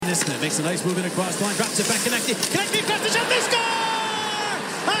Niskanen makes a nice move in across the line, drops it back, connected across the shot, they score!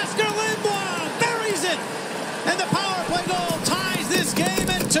 Oscar Lindblom buries it, and the power play goal ties this game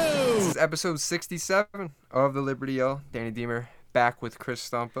at 2. This is episode 67 of the Liberty Yell. Danny Deemer back with Chris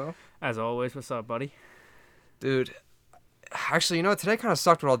Stumpo. As always, what's up, buddy? Dude, actually, you know, today kind of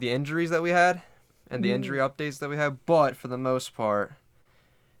sucked with all the injuries that we had and the injury updates that we had, but for the most part,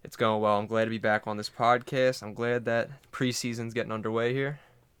 it's going well. I'm glad to be back on this podcast. I'm glad that preseason's getting underway here.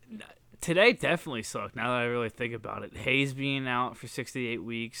 Today definitely sucked, now that I really think about it. Hayes being out for 68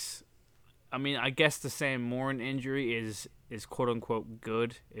 weeks. I mean, I guess the Sam Morin injury is quote-unquote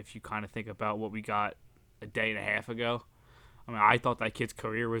good if you kind of think about what we got a day and a half ago. I mean, I thought that kid's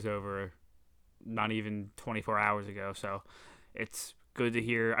career was over not even 24 hours ago, so it's good to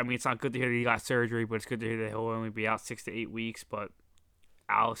hear. I mean, it's not good to hear that he got surgery, but it's good to hear that he'll only be out 6 to 8 weeks, but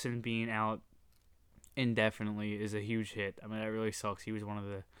Allison being out indefinitely is a huge hit. I mean, that really sucks. He was one of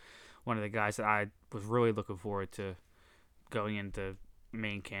the guys that I was really looking forward to going into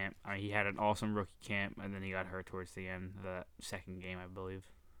main camp. I mean, he had an awesome rookie camp, and then he got hurt towards the end of that second game, I believe.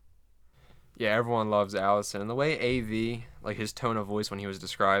 Yeah, everyone loves Allison. And the way AV, like his tone of voice when he was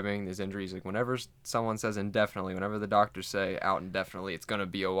describing his injuries, like whenever someone says indefinitely, whenever the doctors say out indefinitely, it's going to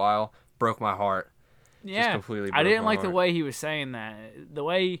be a while, broke my heart. Yeah, just completely broke I didn't my like heart. the way he was saying that. The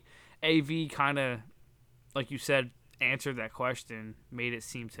way AV kind of, like you said, answered that question made it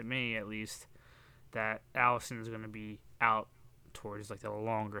seem to me, at least, that Allison is going to be out towards like the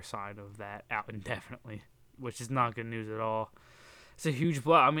longer side of that, out indefinitely, which is not good news at all. It's a huge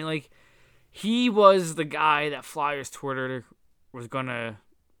blow. I mean, like, he was the guy that Flyers Twitter was going to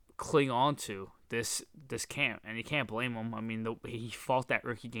cling on to this camp, and you can't blame him. I mean, he fought that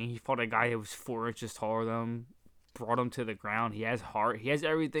rookie game. He fought a guy who was 4 inches taller than him, brought him to the ground. He has heart. He has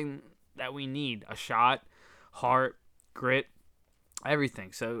everything that we need: a shot, heart, grit,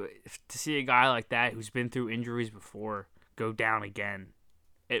 everything. So to see a guy like that who's been through injuries before go down again,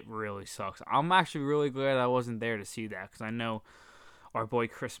 it really sucks. I'm actually really glad I wasn't there to see that, because I know our boy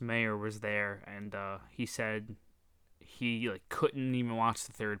Chris Mayer was there, and he said he couldn't even watch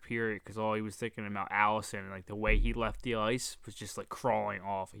the third period because all he was thinking about Allison, and like the way he left the ice was just like crawling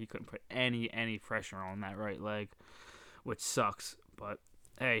off. He couldn't put any pressure on that right leg, which sucks. But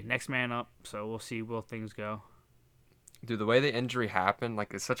hey, next man up, so we'll see where things go. Dude, the way the injury happened,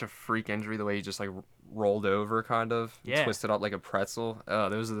 like, it's such a freak injury, the way he just, like, rolled over, kind of. Yeah. Twisted up like a pretzel.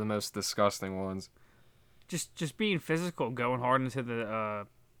 Those are the most disgusting ones. Just being physical, going hard into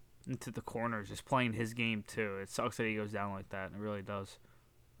the corners, just playing his game, too. It sucks that he goes down like that. It really does.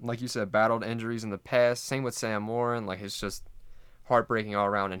 Like you said, battled injuries in the past. Same with Sam Morin. Like, it's just heartbreaking all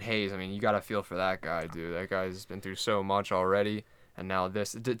around. And Hayes, I mean, you got to feel for that guy, dude. That guy's been through so much already. And now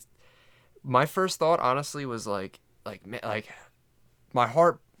this. My first thought, honestly, was, like my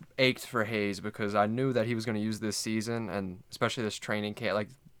heart ached for Hayes because I knew that he was going to use this season, and especially this training camp, like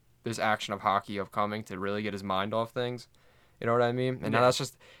this action of hockey upcoming, to really get his mind off things. You know what I mean? And now that's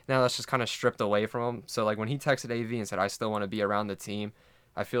just kind of stripped away from him. So like when he texted AV and said, "I still want to be around the team,"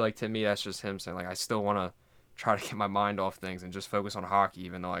 I feel like to me that's just him saying, like, I still want to try to get my mind off things and just focus on hockey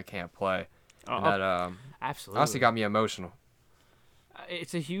even though I can't play. And that absolutely honestly got me emotional.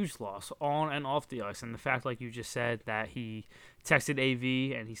 It's a huge loss on and off the ice, and the fact, like you just said, that he texted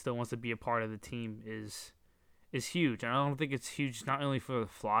AV and he still wants to be a part of the team is huge. And I don't think it's huge not only for the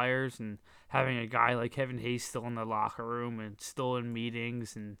Flyers and having a guy like Kevin Hayes still in the locker room and still in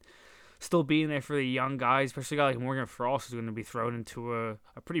meetings and still being there for the young guys, especially a guy like Morgan Frost is going to be thrown into a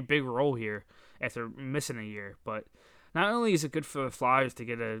pretty big role here after missing a year. But not only is it good for the Flyers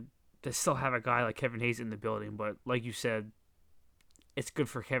to still have a guy like Kevin Hayes in the building, but like you said, it's good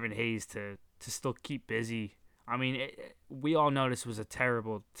for Kevin Hayes to still keep busy. I mean, we all know this was a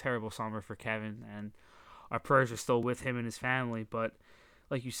terrible, terrible summer for Kevin, and our prayers are still with him and his family. But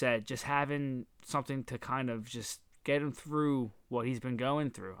like you said, just having something to kind of just get him through what he's been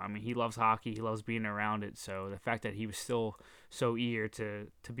going through. I mean, he loves hockey. He loves being around it. So the fact that he was still so eager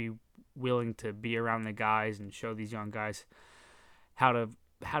to be willing to be around the guys and show these young guys how to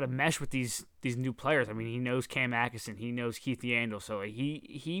mesh with these new players. I mean, he knows Cam Atkinson, he knows Keith Yandel, so like,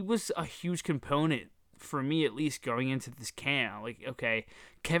 he was a huge component for me, at least going into this camp. Like, okay,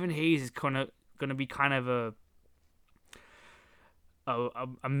 Kevin Hayes is gonna be kind of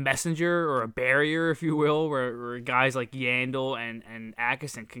a messenger or a barrier, if you will, where guys like Yandel and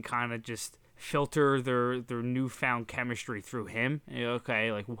Atkinson can kind of just filter their newfound chemistry through him.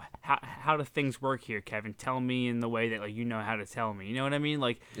 Okay, like how do things work here, Kevin? Tell me in the way that like you know how to tell me. You know what I mean?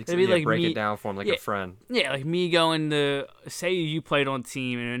 Like maybe like break me, it down for him like a friend. Yeah, like me going to say you played on the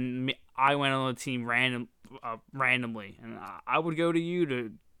team and I went on the team randomly, and I would go to you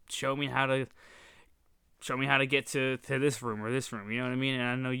to show me how to get to this room or this room. You know what I mean? And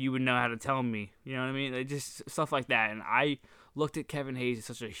I know you would know how to tell me. You know what I mean? Just stuff like that. And I looked at Kevin Hayes as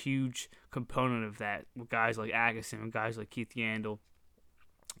such a huge component of that with guys like Agassi and guys like Keith Yandel.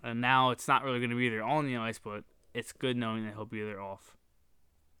 And now it's not really going to be there on the ice, but it's good knowing that he'll be there off.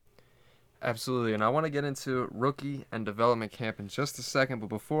 Absolutely, and I want to get into rookie and development camp in just a second, but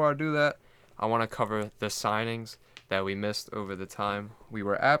before I do that, I want to cover the signings that we missed over the time we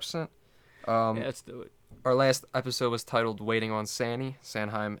were absent. Yeah, let's do it. Our last episode was titled Waiting on Sandy.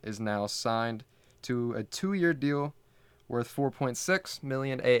 Sanheim is now signed to a 2-year deal worth $4.6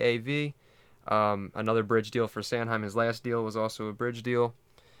 million AAV. Another bridge deal for Sanheim. His last deal was also a bridge deal.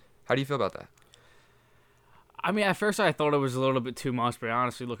 How do you feel about that? I mean, at first I thought it was a little bit too much, but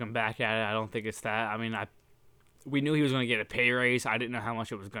honestly, looking back at it, I don't think it's that. I mean, we knew he was going to get a pay raise. I didn't know how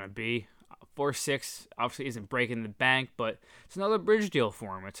much it was going to be. 4.6 obviously isn't breaking the bank, but it's another bridge deal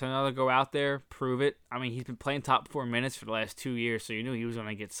for him. It's another go out there, prove it. I mean, he's been playing top 4 minutes for the last 2 years, so you knew he was going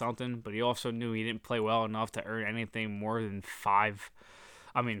to get something, but he also knew he didn't play well enough to earn anything more than 5.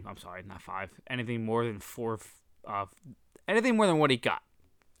 I mean, I'm sorry, not 5. Anything more than 4. Anything more than what he got.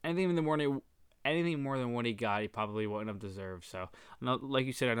 Anything more than what he got, he probably wouldn't have deserved. So, like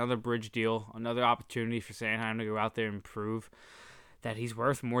you said, another bridge deal, another opportunity for Sanheim to go out there and prove that he's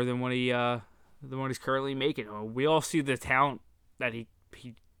worth more than what he's currently making. We all see the talent that he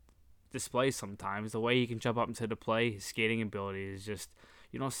displays sometimes. The way he can jump up into the play, his skating ability is just,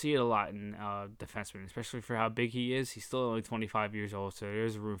 you don't see it a lot in defensemen, especially for how big he is. He's still only 25 years old, so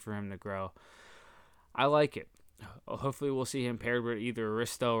there's room for him to grow. I like it. Hopefully we'll see him paired with either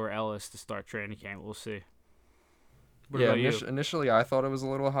Aristo or Ellis to start training camp. We'll see. What about you? Initially I thought it was a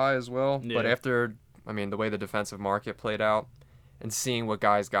little high as well, but after, the way the defensive market played out and seeing what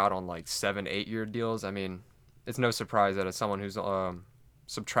guys got on like 7-8 year deals, it's no surprise that as someone who's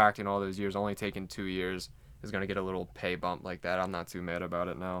subtracting all those years, only taking 2 years, is going to get a little pay bump like that. I'm not too mad about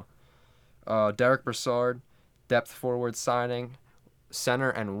it now. Derek Brassard, depth forward signing,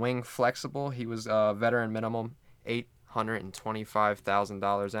 center and wing flexible. He was veteran minimum,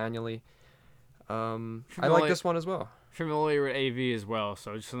 $825,000 annually. I like this one as well. Familiar with AV as well,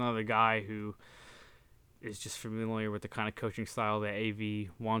 so just another guy who is just familiar with the kind of coaching style that AV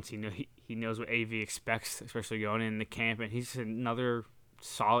wants. He knows what AV expects, especially going into camp, and he's another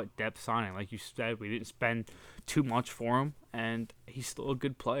solid depth signing. Like you said, we didn't spend too much for him, and he's still a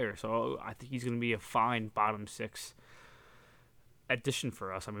good player. So I think he's going to be a fine bottom 6 addition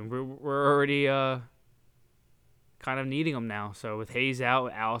for us. I mean, we're already kind of needing him now. So with Hayes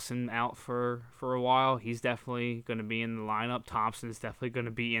out, Allison out for a while, he's definitely going to be in the lineup. Thompson's definitely going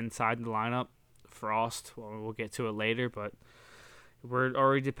to be inside the lineup. Frost, well, we'll get to it later, but we're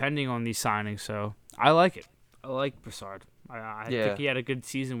already depending on these signings. So I like it. I like Brassard. I think he had a good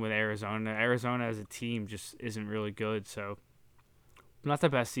season with Arizona. Arizona as a team just isn't really good. So not the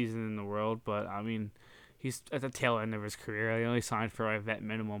best season in the world, but he's at the tail end of his career. He only signed for a vet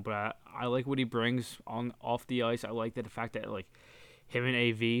minimum, but I like what he brings off the ice. I like the fact that him and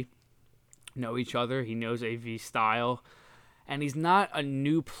AV know each other. He knows AV's style, and he's not a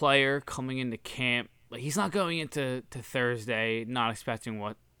new player coming into camp. He's not going into Thursday not expecting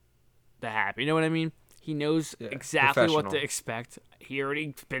what to happen. You know what I mean? He knows exactly what to expect. He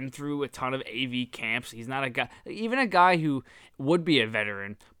already been through a ton of AV camps. He's not a guy who would be a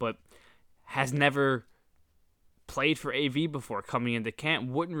veteran, but has never played for AV before coming into camp,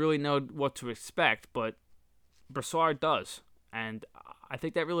 wouldn't really know what to expect, but Brassard does, and I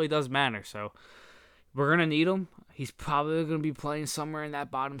think that really does matter. So we're going to need him. He's probably going to be playing somewhere in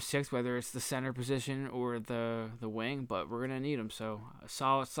that bottom 6, whether it's the center position or the wing, but we're going to need him. So a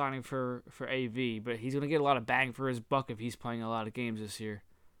solid signing for AV, but he's going to get a lot of bang for his buck if he's playing a lot of games this year.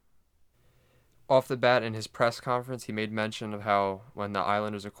 Off the bat, in his press conference, he made mention of how when the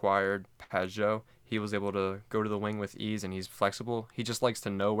Islanders acquired Pajot, he was able to go to the wing with ease, and he's flexible. He just likes to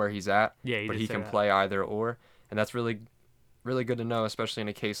know where he's at, but he can play either or, and that's really, really good to know, especially in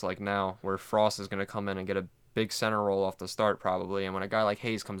a case like now where Frost is going to come in and get a big center role off the start probably, and when a guy like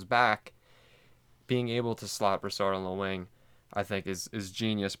Hayes comes back, being able to slot Brassard on the wing, I think is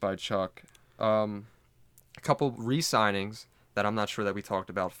genius by Chuck. A couple re-signings that I'm not sure that we talked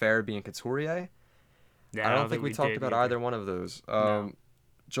about, Farabee and Couturier. Yeah, I don't think we talked about either one of those. No.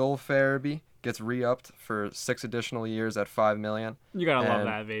 Joel Farabee gets re-upped for 6 additional years at $5 million. You gotta love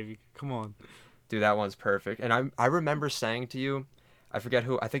that, baby. Come on. Dude, that one's perfect. And I remember saying to you, I forget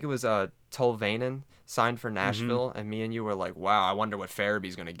who, I think it was Tolvanen signed for Nashville, and me and you were like, wow, I wonder what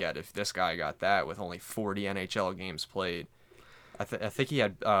Farabee's going to get if this guy got that with only 40 NHL games played. I think he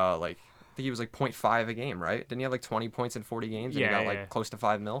had think he was like 0.5 a game, right? Didn't he have like 20 points in 40 games and he got like close to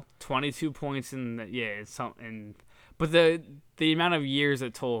 $5 million? 22 points it's something. But the amount of years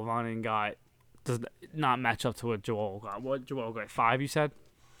that Tolvanen got does not match up to what Joel got. What Joel got? 5, you said?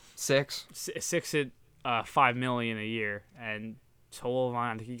 6. 6 at $5 million a year, and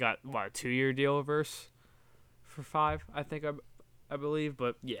Tolvanen, I think he got a 2-year deal versus for 5. I think I believe,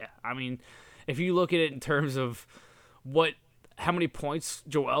 but yeah, I mean, if you look at it in terms of how many points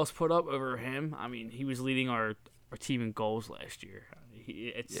Joel's put up over him, I mean, he was leading our team in goals last year.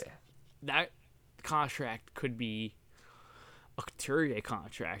 That contract could be a Couturier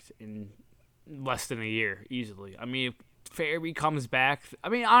contract in less than a year easily. I mean, if Farabee comes back, I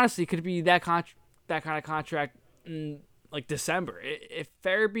mean, honestly, it could be that kind of contract in like December. If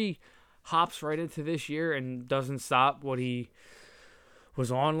Farabee hops right into this year and doesn't stop what he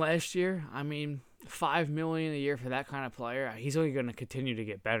was on last year, I mean, $5 million a year for that kind of player, he's only going to continue to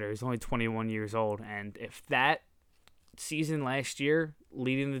get better. He's only 21 years old, and if that season last year,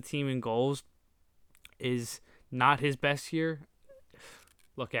 leading the team in goals, is not his best year,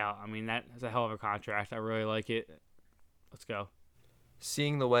 look out. I mean, that's a hell of a contract. I really like it. Let's go.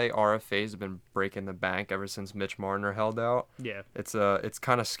 Seeing the way RFAs have been breaking the bank ever since Mitch Marner held out, yeah, it's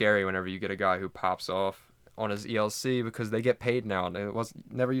kind of scary whenever you get a guy who pops off on his ELC because they get paid now. And it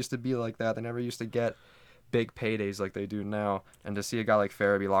never used to be like that. They never used to get big paydays like they do now. And to see a guy like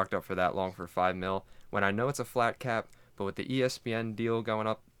Farabee locked up for that long for $5 million, when I know it's a flat cap, but with the ESPN deal going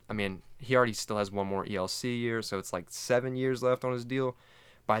up, I mean, he already still has one more ELC year, so it's like 7 years left on his deal.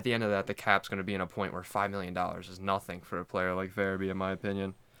 By the end of that, the cap's going to be in a point where $5 million is nothing for a player like Farabee, in my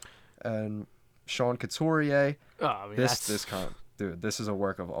opinion. And Sean Couturier, this is a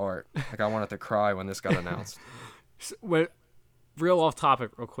work of art. Like, I wanted to cry when this got announced. Real off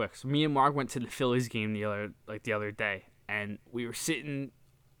topic, real quick. So me and Mark went to the Phillies game the other day, and we were sitting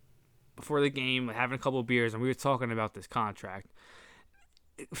before the game, having a couple of beers, and we were talking about this contract.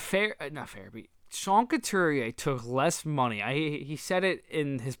 Not Farabee. Sean Couturier took less money. He said it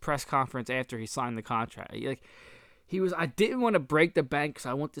in his press conference after he signed the contract. I didn't want to break the bank because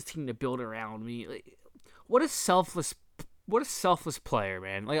I want this team to build around me. Like, what a selfless player,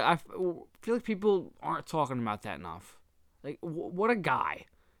 man. Like, I feel like people aren't talking about that enough. Like, what a guy.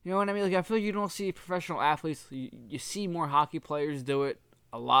 You know what I mean? Like, I feel like you don't see professional athletes. You see more hockey players do it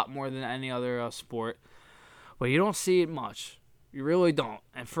a lot more than any other sport, but you don't see it much. You really don't.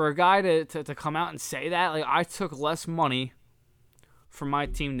 And for a guy to come out and say that, like, I took less money for my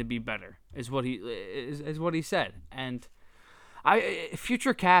team to be better, is what he said. And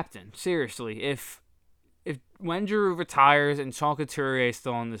future captain, seriously, if when Giroux retires and Sean Couturier is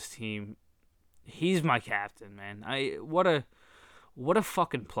still on this team, he's my captain, man. What a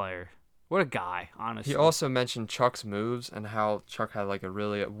fucking player. What a guy, honestly. He also mentioned Chuck's moves and how Chuck had like a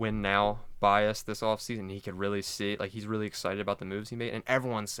really win now bias this offseason. He could really see it. Like, he's really excited about the moves he made, and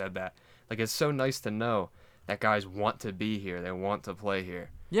everyone said that. Like, it's so nice to know that guys want to be here. They want to play here.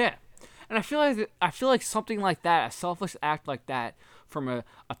 Yeah. And I feel like something like that, a selfless act like that from a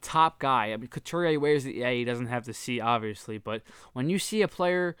top guy. I mean, Couturier wears the A. He doesn't have the C, obviously, but when you see a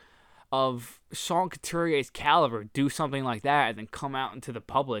player of Sean Couturier's caliber do something like that and then come out into the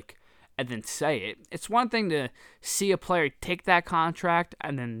public and then say it. It's one thing to see a player take that contract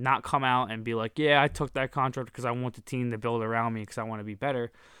and then not come out and be like, yeah, I took that contract because I want the team to build around me because I want to be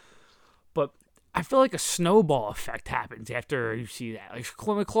better. But I feel like a snowball effect happens after you see that. Like,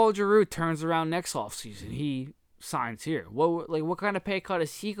 when Claude Giroux turns around next offseason, he signs here. What kind of pay cut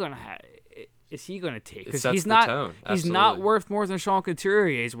is he going to have? Is he going to take? Because he's not worth more than Sean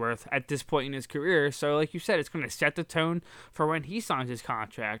Couturier is worth at this point in his career. So, like you said, it's going to set the tone for when he signs his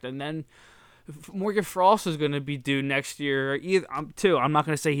contract. And then Morgan Frost is going to be due next year. I'm not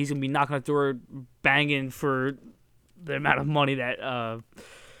going to say he's going to be knocking on the door banging for the amount of money that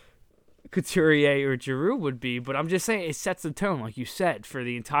Couturier or Giroux would be. But I'm just saying it sets the tone, like you said, for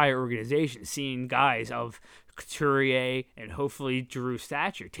the entire organization. Seeing guys of Couturier and hopefully Giroux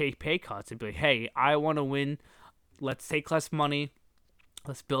stature take pay cuts and be like, hey, I want to win. Let's take less money.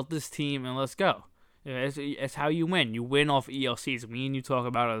 Let's build this team and let's go. It's how you win. You win off ELCs. Me and you talk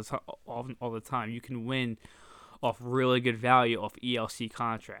about it all the time. You can win off really good value off ELC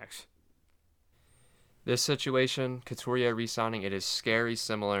contracts. This situation, Couturier re-signing, it is scary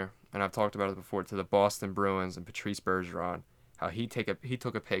similar, and I've talked about it before, to the Boston Bruins and Patrice Bergeron. How he took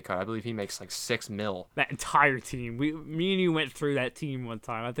a pay cut. I believe he makes like $6 million. That entire team. Me and you went through that team one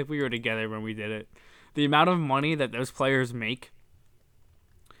time. I think we were together when we did it. The amount of money that those players make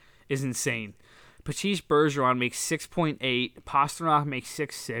is insane. Patrice Bergeron makes 6.8. Pastrnak makes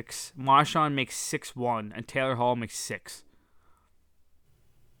 6.6. Marchand makes 6.1, and Taylor Hall makes 6.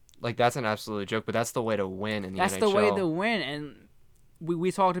 like that's an absolute joke, but that's the way to win in the That's NHL. the way to win, and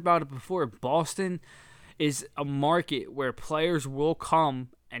we talked about it before. Boston is a market where players will come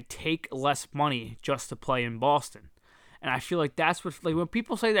and take less money just to play in Boston. And I feel like that's what, like, when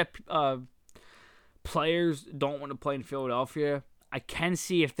people say that players don't want to play in Philadelphia, I can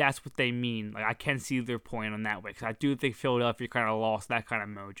see if that's what they mean. Like, I can see their point on that way, because I do think Philadelphia kind of lost that kind of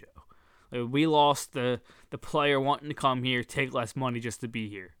mojo. Like, we lost the player wanting to come here, take less money just to be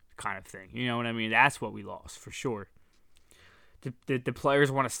here kind of thing. You know what I mean? That's what we lost, for sure. Did the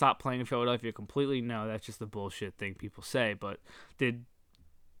players want to stop playing in Philadelphia completely? No, that's just a bullshit thing people say. But did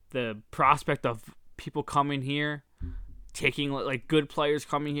the prospect of people coming here, taking, like, good players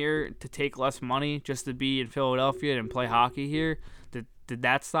coming here to take less money just to be in Philadelphia and play hockey here, did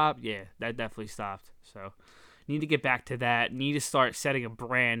that stop? Yeah, that definitely stopped. So need to get back to that. Need to start setting a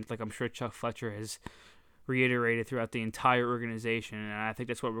brand, like I'm sure Chuck Fletcher has reiterated throughout the entire organization. And I think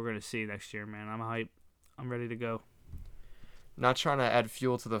that's what we're going to see next year, man. I'm hyped. I'm ready to go. Not trying to add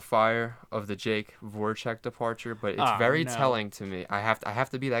fuel to the fire of the Jake Voracek departure, but it's very telling to me. I have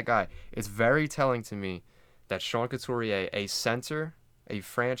to be that guy. It's very telling to me that Sean Couturier, a center, a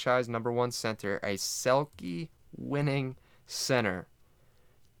franchise #1 center, a Selke winning center,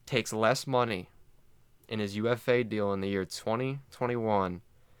 takes less money in his UFA deal in the year 2021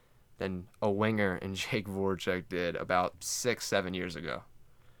 than a winger in Jake Voracek did about 6-7 years ago.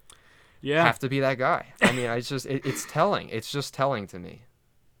 Yeah. Have to be that guy. I mean, it's telling. It's just telling to me.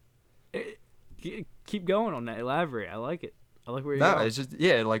 Keep going on that. Elaborate. I like it. I like where you're going. It's just,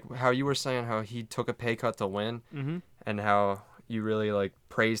 yeah, like how you were saying how he took a pay cut to win, and how you really, like,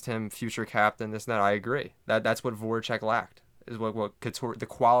 praised him, future captain, this and that. I agree. That's what Voracek lacked. Is what Couture, the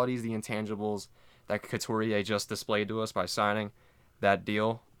qualities, the intangibles that Couturier just displayed to us by signing that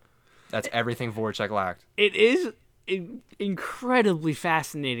deal. That's everything Voracek lacked. It is incredibly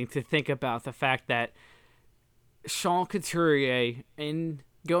fascinating to think about the fact that Sean Couturier, in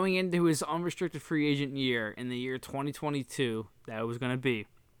going into his unrestricted free agent year in the year 2022, that it was going to be,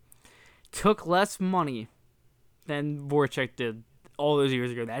 took less money than Voracek did all those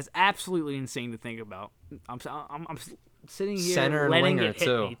years ago. That's absolutely insane to think about. I'm sitting here Center and letting winger, it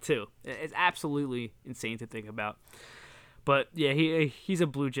hit me too. It's absolutely insane to think about. But yeah, he's a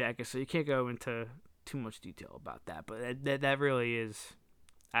Blue Jacket, so you can't go into too much detail about that. But that really is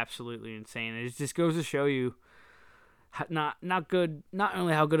absolutely insane. It just goes to show you not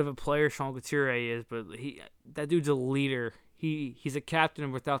only how good of a player Sean Couturier is, but that dude's a leader. He's a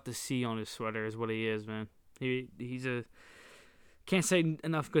captain without the C on his sweater is what he is, man. He's a can't say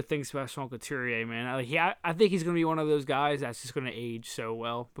enough good things about Sean Couturier, man. I think he's going to be one of those guys that's just going to age so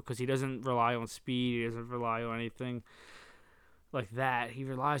well because he doesn't rely on speed. He doesn't rely on anything like that. He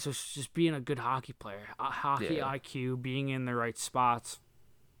relies on just being a good hockey player, IQ, being in the right spots,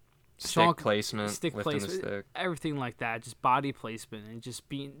 stick placement, everything like that. Just body placement and just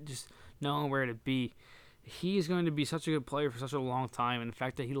knowing where to be. He is going to be such a good player for such a long time, and the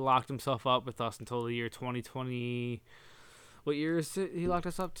fact that he locked himself up with us until the year 2020. What year is it he locked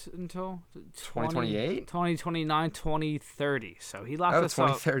us up until? 2028? 2029, 2030. So he locked us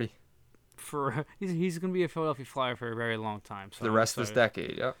 2030. up for he's going to be a Philadelphia Flyer for a very long time. So for the rest of this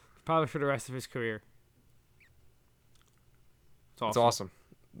decade, yep. Probably for the rest of his career. It's awesome.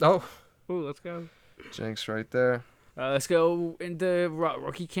 Oh. Ooh, let's go. Jinx right there. Let's go into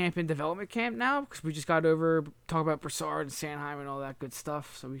rookie camp and development camp now because we just got over talk about Brassard and Sanheim and all that good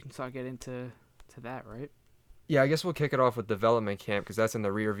stuff. So we can start getting into that, right? Yeah, I guess we'll kick it off with development camp because that's in the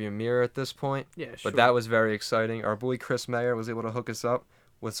rearview mirror at this point. Yeah, sure. But that was very exciting. Our boy Chris Mayer was able to hook us up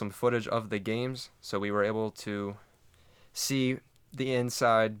with some footage of the games, so we were able to see the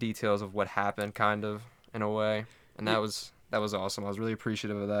inside details of what happened, kind of, in a way. And that was awesome. I was really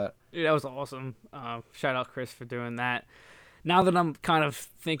appreciative of that. Yeah, that was awesome. Shout out Chris for doing that. Now that I'm kind of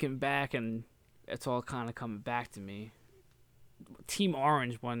thinking back and it's all kind of coming back to me, Team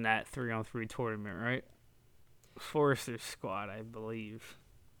Orange won that 3-on-3 tournament, right? Forrester's squad, I believe.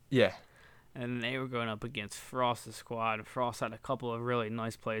 Yeah. And they were going up against Frost's squad, and Frost had a couple of really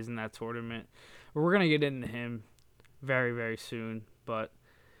nice plays in that tournament. We're going to get into him very, very soon. But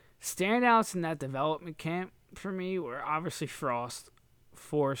standouts in that development camp for me were obviously Frost,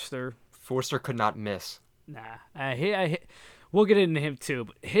 Forrester. Forrester could not miss. Nah. We'll get into him too.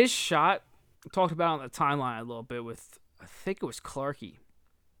 But his shot, talked about on the timeline a little bit with, I think it was Clarkey.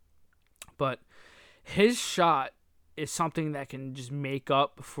 But his shot is something that can just make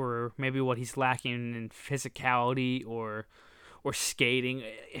up for maybe what he's lacking in physicality or skating.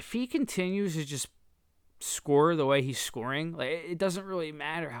 If he continues to just score the way he's scoring, like, it doesn't really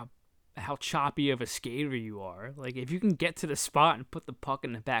matter how how choppy of a skater you are. Like, if you can get to the spot and put the puck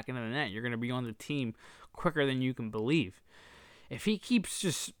in the back end of the net, you're going to be on the team quicker than you can believe. If he keeps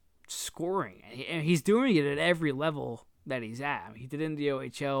just scoring, and he's doing it at every level that he's at. I mean, he did it in the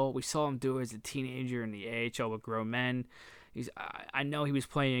OHL. We saw him do it as a teenager in the AHL with grown men. I know he was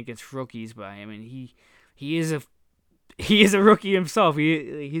playing against rookies, but I mean, he is a rookie himself.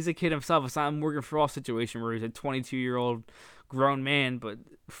 He's a kid himself. It's not a Morgan Frost situation where he's a 22-year-old grown man, but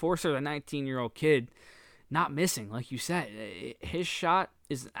Forster, the 19-year-old kid, not missing, like you said. His shot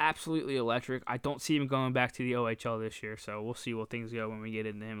is absolutely electric. I don't see him going back to the OHL this year, so we'll see what things go when we get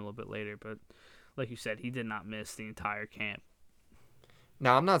into him a little bit later. But like you said, he did not miss the entire camp.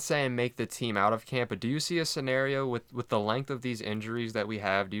 Now, I'm not saying make the team out of camp, but do you see a scenario with the length of these injuries that we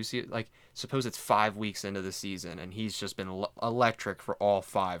have? Do you see, like, suppose it's 5 weeks into the season and he's just been electric for all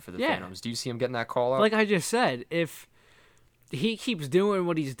 5 for the Phantoms. Do you see him getting that call up? Like I just said, if he keeps doing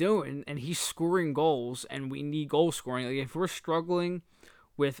what he's doing and he's scoring goals and we need goal scoring, like if we're struggling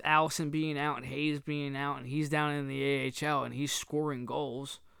with Allison being out and Hayes being out and he's down in the AHL and he's scoring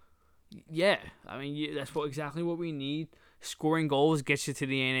goals, yeah, I mean, that's exactly what we need. Scoring goals gets you to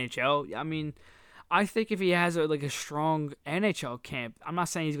the NHL. I mean, I think if he has a strong NHL camp, I'm not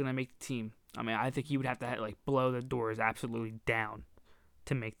saying he's going to make the team. I mean, I think he would have to blow the doors absolutely down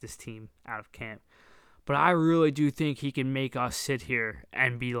to make this team out of camp. But I really do think he can make us sit here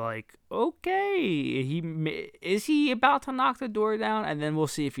and be like, okay, is he about to knock the door down? And then we'll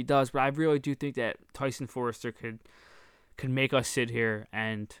see if he does. But I really do think that Tyson Forster could make us sit here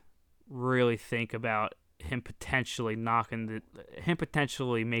and really think about him potentially making the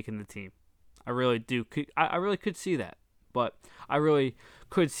team. I really do. I really could see that, but I really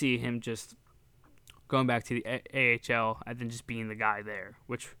could see him just going back to the AHL and then just being the guy there,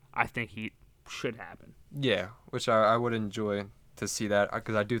 which I think he should happen. Yeah, which I would enjoy to see that,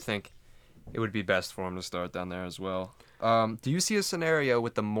 because I do think it would be best for him to start down there as well. Do you see a scenario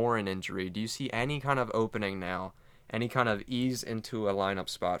with the Morin injury? Do you see any kind of opening now, any kind of ease into a lineup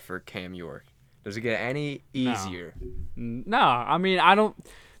spot for Cam York? Does it get any easier? No, I mean, I don't.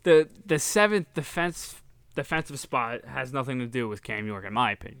 The seventh defensive spot has nothing to do with Cam York, in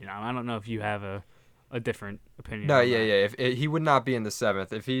my opinion. I don't know if you have a different opinion. No, yeah. He would not be in the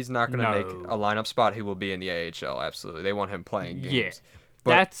 7th. If he's not going to make a lineup spot, he will be in the AHL. Absolutely, they want him playing games. Yeah,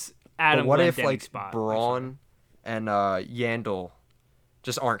 but, that's Adam. But what if spot, Braun and Yandel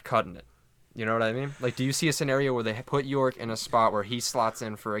just aren't cutting it? You know what I mean? Like, do you see a scenario where they put York in a spot where he slots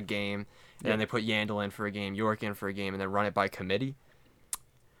in for a game, and then they put Yandel in for a game, York in for a game, and then run it by committee?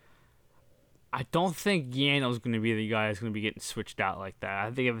 I don't think Yandel's going to be the guy that's going to be getting switched out like that.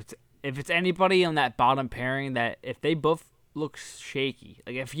 I think if it's anybody on that bottom pairing, that if they both look shaky,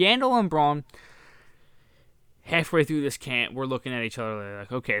 like if Yandel and Braun halfway through this camp, we're looking at each other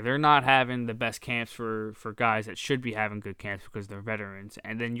like, okay, they're not having the best camps for guys that should be having good camps because they're veterans.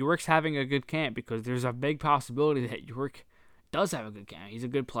 And then York's having a good camp because there's a big possibility that York does have a good camp. He's a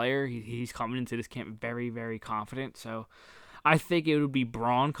good player. He's coming into this camp very, very confident. So I think it would be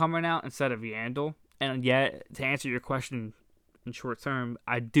Braun coming out instead of Yandel. And yet, to answer your question in short term,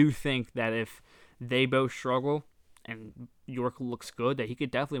 I do think that if they both struggle and York looks good, that he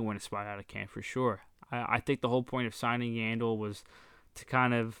could definitely win a spot out of camp for sure. I think the whole point of signing Yandel was to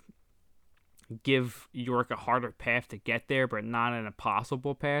kind of give York a harder path to get there, but not an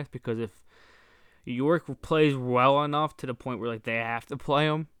impossible path, because if York plays well enough to the point where they have to play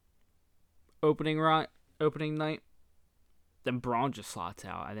him opening night, then Braun just slots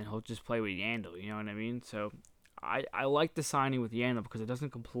out, and then he'll just play with Yandel, you know what I mean? So I like the signing with Yandel because it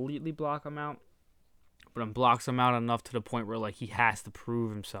doesn't completely block him out, but it blocks him out enough to the point where he has to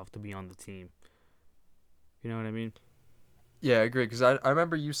prove himself to be on the team. You know what I mean? Yeah, I agree, because I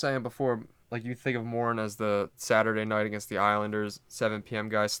remember you saying before, you think of Morin as the Saturday night against the Islanders, 7 p.m.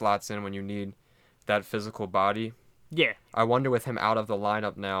 guy slots in when you need that physical body. Yeah. I wonder with him out of the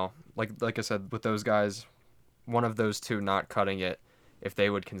lineup now, like I said, with those guys, one of those two not cutting it, if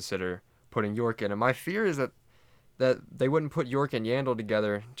they would consider putting York in. And my fear is that they wouldn't put York and Yandel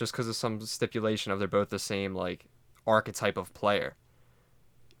together just because of some stipulation of they're both the same, archetype of player.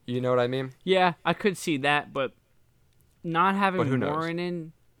 You know what I mean? Yeah, I could see that, but not having Morin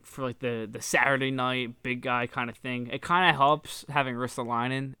in for the Saturday night big guy kind of thing, it kind of helps having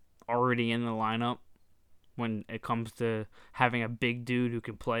Ristolainen already in the lineup when it comes to having a big dude who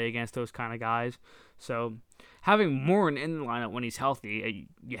can play against those kind of guys. So having Morin in the lineup when he's healthy,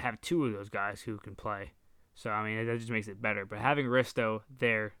 you have two of those guys who can play. So, I mean, that just makes it better. But having Risto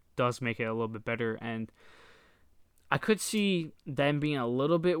there does make it a little bit better. And I could see them being a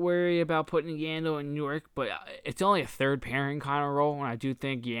little bit wary about putting Yandle and York, but it's only a third pairing kind of role, and I do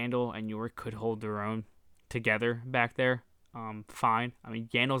think Yandle and York could hold their own together back there. Fine. I mean,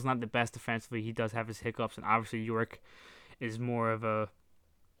 Yandle's not the best defensively. He does have his hiccups, and obviously York is more of a...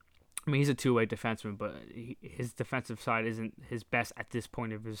 I mean, he's a two-way defenseman, but his defensive side isn't his best at this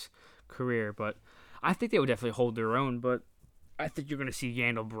point of his career. But I think they would definitely hold their own, but I think you're going to see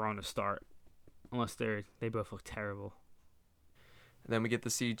Yandle Barona start. Unless they both look terrible. And then we get to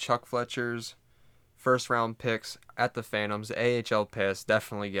see Chuck Fletcher's first-round picks at the Phantoms. The AHL pass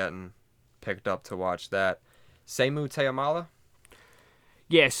definitely getting picked up to watch that. Seimu Teamala?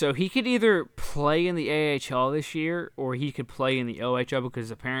 Yeah, so he could either play in the AHL this year or he could play in the OHL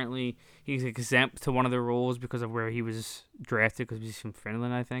because apparently he's exempt to one of the rules because of where he was drafted because he's from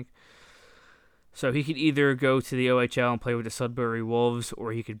Finland, I think. So he could either go to the OHL and play with the Sudbury Wolves,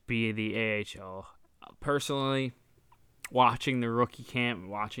 or he could be the AHL. Personally, watching the rookie camp,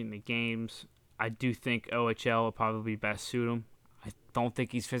 watching the games, I do think OHL will probably best suit him. I don't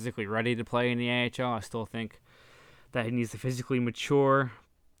think he's physically ready to play in the AHL. I still think that he needs to physically mature,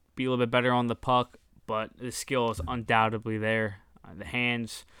 be a little bit better on the puck, but the skill is undoubtedly there. The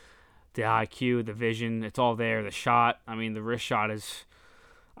hands, the IQ, the vision, it's all there. The shot, I mean, the wrist shot is...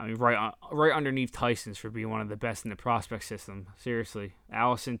 right underneath Tyson's for being one of the best in the prospect system. Seriously.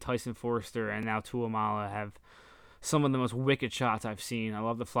 Allison, Tyson Forster, and now Tuamala have some of the most wicked shots I've seen. I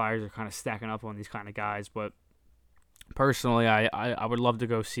love the Flyers are kind of stacking up on these kind of guys, but personally, I would love to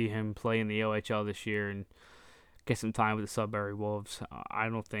go see him play in the OHL this year and get some time with the Sudbury Wolves. I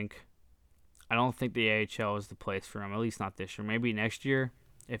don't think the AHL is the place for him, at least not this year. Maybe next year.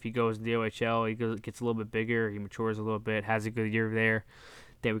 If he goes to the OHL, gets a little bit bigger, he matures a little bit, has a good year there.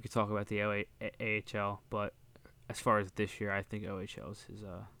 Then we could talk about the AHL, but as far as this year, I think OHL is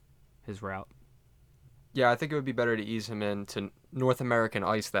his route. Yeah, I think it would be better to ease him into North American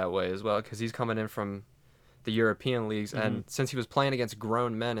ice that way as well, because he's coming in from the European leagues, and since he was playing against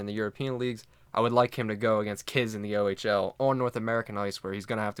grown men in the European leagues, I would like him to go against kids in the OHL on North American ice, where he's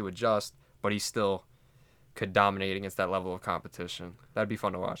going to have to adjust, but he still could dominate against that level of competition. That'd be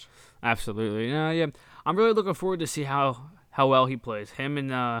fun to watch. Absolutely. Yeah, I'm really looking forward to see how well he plays. Him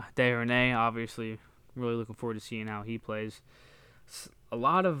and Desharnais, obviously, really looking forward to seeing how he plays. A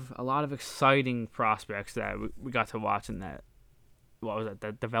lot of exciting prospects that we got to watch in that. What was that?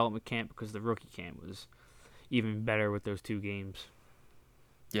 The development camp, because the rookie camp was even better with those two games.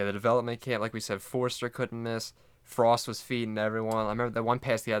 Yeah, the development camp, like we said, Forster couldn't miss. Frost was feeding everyone. I remember that one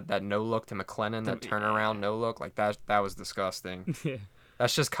pass he had that no look to McLennan, that turnaround no look, like that was disgusting. Yeah,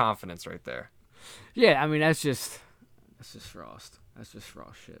 that's just confidence right there. Yeah, I mean that's just Frost. That's just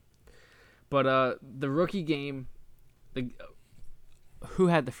Frost shit. But the rookie game, who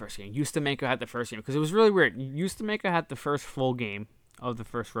had the first game? Ustimenko had the first game because it was really weird. Ustimenko had the first full game of the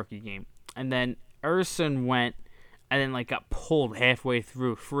first rookie game, and then Erson went. And then got pulled halfway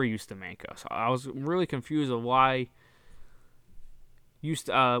through for Ustimenko. So I was really confused of why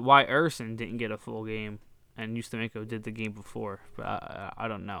Erson didn't get a full game and Ustimenko did the game before. But I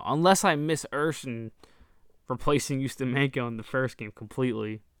don't know. Unless I miss Erson replacing Ustimenko in the first game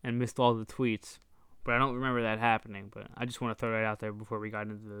completely and missed all the tweets. But I don't remember that happening. But I just want to throw that out there before we got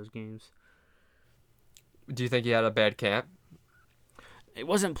into those games. Do you think he had a bad camp? It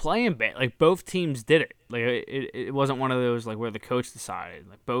wasn't playing bad. Both teams did it. It wasn't one of those where the coach decided.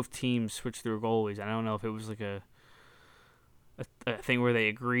 Both teams switched their goalies. I don't know if it was a thing where they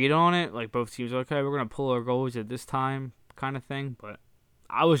agreed on it. Both teams were okay, we're gonna pull our goalies at this time, kind of thing. But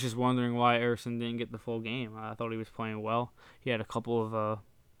I was just wondering why Erson didn't get the full game. I thought he was playing well. He had a couple of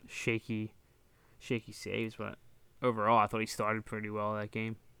shaky saves, but overall, I thought he started pretty well that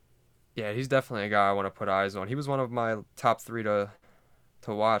game. Yeah, he's definitely a guy I want to put eyes on. He was one of my top three to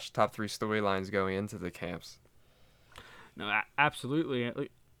watch, top three storylines going into the camps. No, absolutely.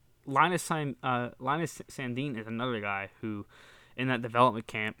 Linus Sandin is another guy who, in that development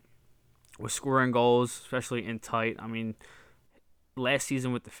camp, was scoring goals, especially in tight. I mean, last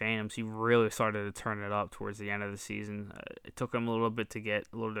season with the Phantoms, he really started to turn it up towards the end of the season. It took him a little bit to get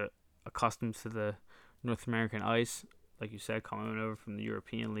a little bit accustomed to the North American ice. Like you said, coming over from the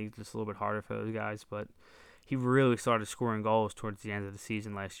European League, just a little bit harder for those guys, but he really started scoring goals towards the end of the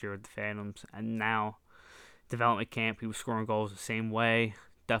season last year with the Phantoms. And now, development camp, he was scoring goals the same way.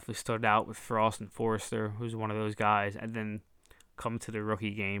 Definitely stood out with Frost and Forster, who's one of those guys. And then come to the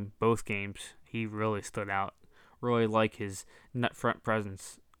rookie game, both games, he really stood out. Really like his nut front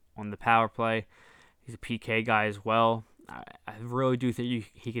presence on the power play. He's a PK guy as well. I really do think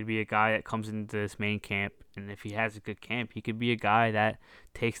he could be a guy that comes into this main camp. And if he has a good camp, he could be a guy that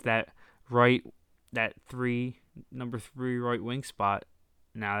takes that 3 number 3 right wing spot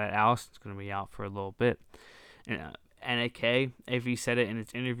now that Allison's going to be out for a little bit. And NAK, AV said it in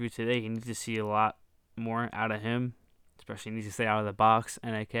its interview today, he needs to see a lot more out of him, especially needs to stay out of the box,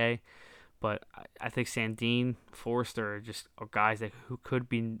 NAK. But I think Sandin, Forster are just guys who could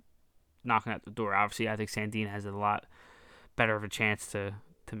be knocking at the door. Obviously, I think Sandin has a lot better of a chance to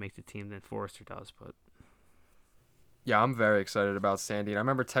make the team than Forster does. But yeah, I'm very excited about Sandin. I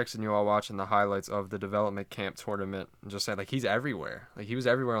remember texting you all watching the highlights of the development camp tournament and just saying, like, he's everywhere. Like, he was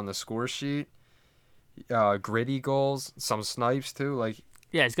everywhere on the score sheet. Gritty goals, some snipes, too. Like,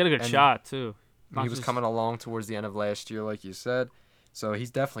 yeah, he's got a good shot, too. He was coming along towards the end of last year, like you said. So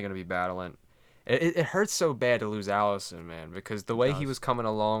he's definitely going to be battling. It hurts so bad to lose Allison, man, because the way he was coming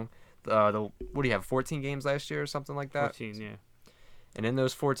along, what do you have, 14 games last year or something like that? 14, yeah. And in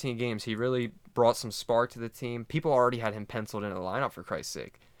those 14 games, he really brought some spark to the team. People already had him penciled into the lineup, for Christ's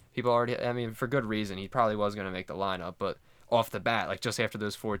sake. People already, I mean, for good reason. He probably was going to make the lineup, but off the bat, like just after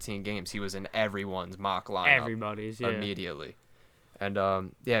those 14 games, he was in everyone's mock lineup. Everybody's, yeah. Immediately. And,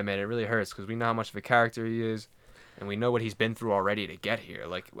 yeah, man, it really hurts because we know how much of a character he is, and we know what he's been through already to get here.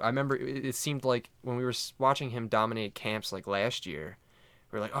 Like, I remember it seemed like when we were watching him dominate camps like last year,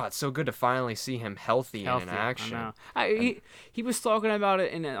 we were like, oh, it's so good to finally see him healthy and in action. I know. He was talking about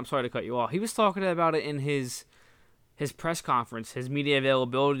it I'm sorry to cut you off. He was talking about it in his press conference, his media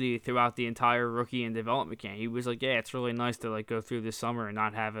availability throughout the entire rookie and development camp. He was like, yeah, it's really nice to like go through this summer and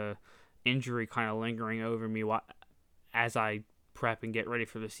not have a injury kind of lingering over me as I prep and get ready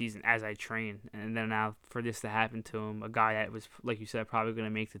for the season, as I train. And then now for this to happen to him, a guy that was, like you said, probably going to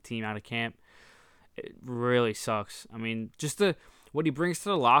make the team out of camp, it really sucks. I mean, just what he brings to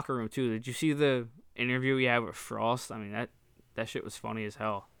the locker room too. Did you see the interview he had with Frost? I mean, that shit was funny as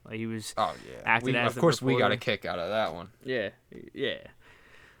hell. Like, he was acting as of course we got a kick out of that one. Yeah.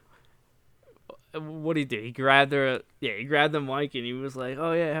 What did he do? He grabbed the mic and he was like,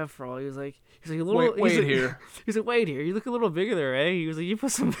 "Oh yeah, have for all." He was like a little wait here. He's like, "Wait here. You look a little bigger there, eh?" He was like, "You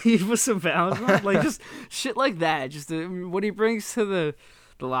put some balance on." Like, just shit like that. Just what he brings to the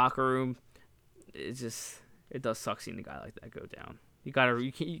locker room. It does suck seeing a guy like that go down.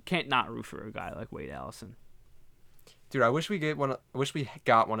 You can't not root for a guy like Wade Allison. Dude, I wish we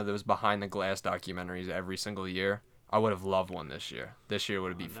got one of those behind the glass documentaries every single year. I would have loved one this year. This year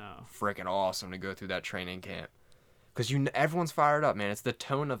would be freaking awesome to go through that training camp. Because everyone's fired up, man. It's the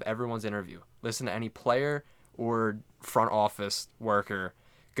tone of everyone's interview. Listen to any player or front office worker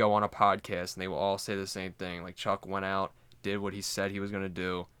go on a podcast, and they will all say the same thing. Like, Chuck went out, did what he said he was going to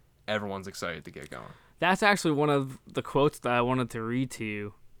do. Everyone's excited to get going. That's actually one of the quotes that I wanted to read to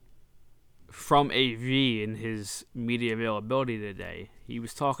you from AV in his media availability today. He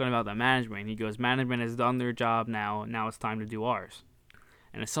was talking about the management. He goes, management has done their job now. Now it's time to do ours.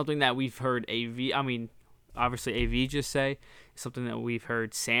 And it's something that we've heard obviously AV just say. It's something that we've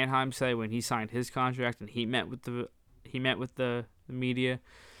heard Sanheim say when he signed his contract and he met with the media.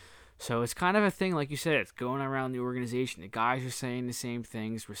 So it's kind of a thing, like you said, it's going around the organization. The guys are saying the same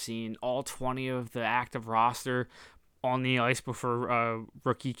things. We're seeing all 20 of the active roster on the ice before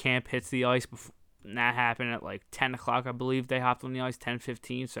rookie camp hits the ice. And that happened at like 10 o'clock, I believe they hopped on the ice,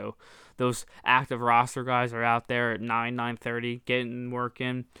 10:15. So those active roster guys are out there at 9:30 getting work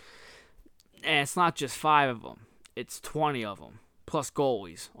in. And it's not just 5 of them. It's 20 of them, plus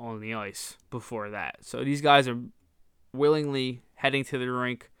goalies on the ice before that. So these guys are willingly heading to the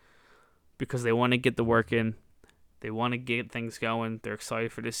rink because they want to get the work in. They want to get things going. They're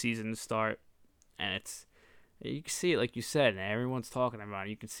excited for the season to start. And you can see it, like you said, and everyone's talking about it.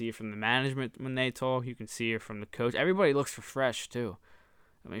 You can see it from the management when they talk. You can see it from the coach. Everybody looks refreshed, too.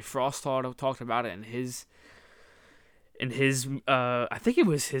 I mean, Frost talked about it in his I think it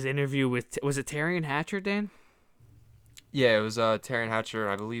was his interview with, was it Terry and Hatcher, Dan? Yeah, it was Terry and Hatcher.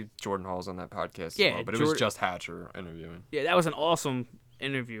 I believe Jordan Hall's on that podcast as well, but it was just Hatcher interviewing. Yeah, that was an awesome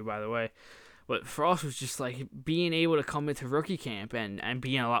interview, by the way. But Frost was just like being able to come into rookie camp and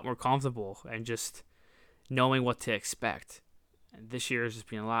being a lot more comfortable and just knowing what to expect. And this year has just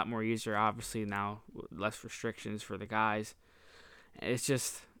been a lot more easier, obviously now less restrictions for the guys. It's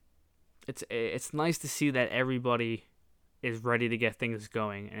just it's nice to see that everybody is ready to get things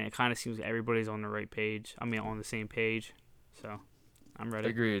going, and it kind of seems like everybody's on the right page. I mean, on the same page. So, I'm ready.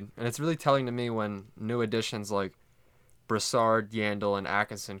 Agreed. And it's really telling to me when new additions like Brassard, Yandel, and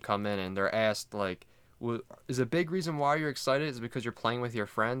Atkinson come in and they're asked, like, is a big reason why you're excited is because you're playing with your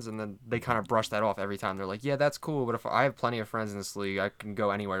friends, and then they kind of brush that off every time. They're like, yeah, that's cool, but if I have plenty of friends in this league, I can go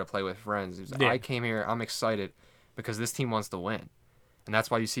anywhere to play with friends. Yeah. I came here, I'm excited because this team wants to win. And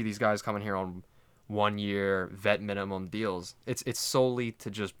that's why you see these guys coming here on 1-year vet minimum deals. It's solely to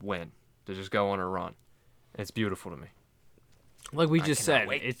just win, to just go on a run. It's beautiful to me. Like we just said,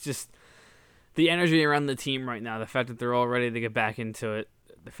 wait. it's just the energy around the team right now, the fact that they're all ready to get back into it,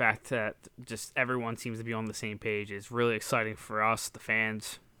 the fact that just everyone seems to be on the same page is really exciting for us, the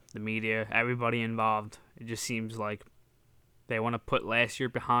fans, the media, everybody involved. It just seems like they want to put last year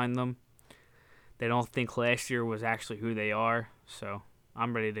behind them. They don't think last year was actually who they are, so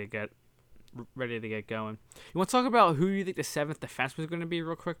I'm ready to get going. You want to talk about who you think the 7th defenseman is going to be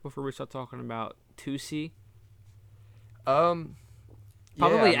real quick before we start talking about 2C? Probably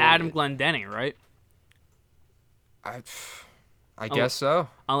Adam Glendening, right? I guess so.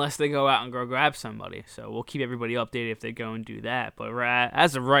 Unless they go out and go grab somebody. So we'll keep everybody updated if they go and do that. But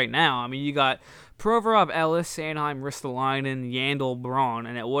as of right now, I mean, you got Provorov, Ellis, Sanheim, Ristolainen, Yandel, Braun,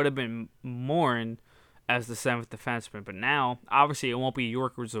 and it would have been Morin as the 7th defenseman. But now, obviously, it won't be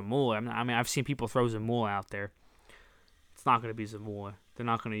York or Zamula. I mean, I've seen people throw Zamula out there. It's not going to be Zamula. They're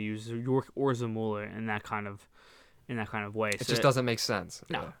not going to use York or Zamula in that kind of way. It just doesn't make sense.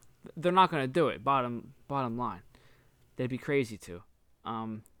 No, Yeah. they're not going to do it. Bottom line, they'd be crazy to.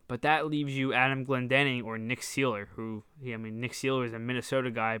 But that leaves you Adam Glendening or Nick Seeler, Nick Seeler is a Minnesota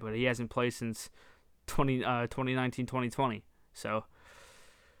guy, but he hasn't played since 2019-2020. So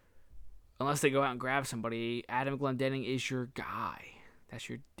unless they go out and grab somebody, Adam Glendening is your guy. That's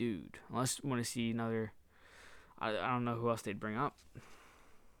your dude. Unless you want to see another, I don't know who else they'd bring up.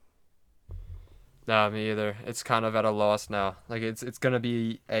 No, me either. It's kind of at a loss now. Like it's gonna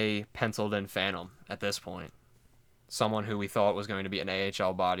be a penciled-in phantom at this point. Someone who we thought was going to be an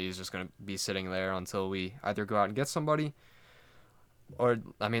AHL body is just going to be sitting there until we either go out and get somebody, or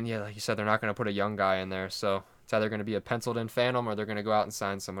like you said, they're not going to put a young guy in there. So it's either going to be a penciled-in phantom, or they're going to go out and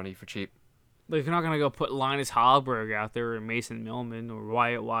sign somebody for cheap. Like they're not going to go put Linus Hallberg out there, or Mason Millman, or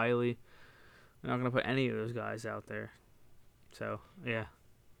Wyatt Wiley. They're not going to put any of those guys out there. So yeah.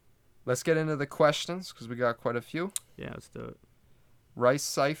 Let's get into the questions, because we got quite a few. Yeah, let's do it. Rice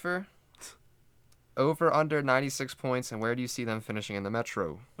Cipher. Over, under 96 points, and where do you see them finishing in the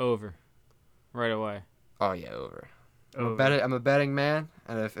Metro? Over. Right away. Oh, yeah, over. Over. I'm a betting man,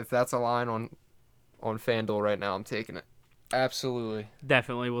 and if that's a line on FanDuel right now, I'm taking it. Absolutely.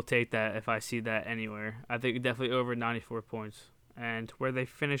 Definitely will take that if I see that anywhere. I think definitely over 94 points. And where they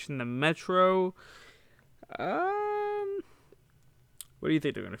finish in the Metro, where do you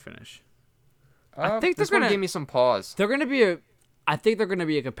think they're going to finish? I think this one gave me some pause. I think they're going to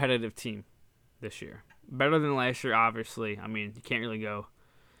be a competitive team this year. Better than last year, obviously. I mean, you can't really go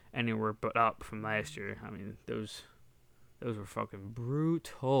anywhere but up from last year. I mean, those were fucking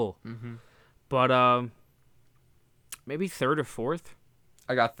brutal. Mm-hmm. But maybe 3rd or 4th.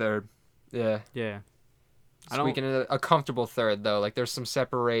 I got 3rd. Yeah. Yeah. Squeaking into a comfortable 3rd, though. Like, there's some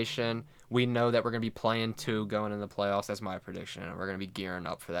separation. We know that we're going to be playing 2 going in the playoffs. That's my prediction. And we're going to be gearing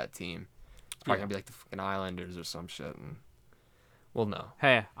up for that team. It's probably going to be like the fucking Islanders or some shit. And we'll know.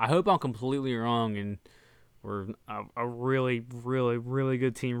 Hey, I hope I'm completely wrong and we're a really, really, really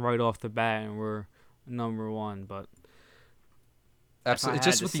good team right off the bat and we're number 1. But absolutely,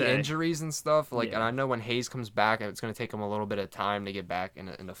 just with the injuries and stuff. Like, yeah. And I know when Hayes comes back, it's going to take him a little bit of time to get back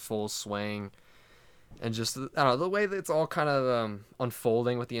in a full swing. And just, I don't know, the way that it's all kind of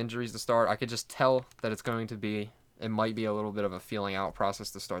unfolding with the injuries to start, I could just tell that it might be a little bit of a feeling out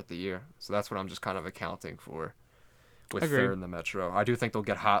process to start the year. So that's what I'm just kind of accounting for with 3rd in the Metro. I do think they'll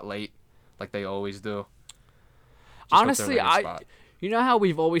get hot late, like they always do. Honestly, you know how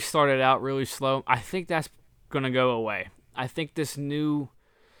we've always started out really slow? I think that's going to go away. I think it's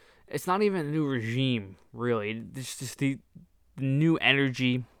not even a new regime, really. It's just the new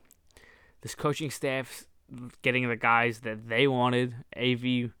energy. This coaching staff getting the guys that they wanted.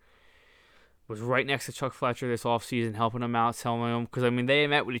 AV was right next to Chuck Fletcher this offseason, helping him out, telling him, because I mean they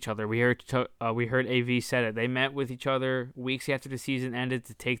met with each other. We heard AV said it. They met with each other weeks after the season ended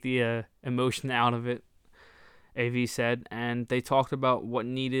to take the emotion out of it. AV said, and they talked about what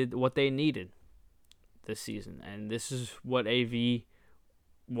they needed this season, and this is what AV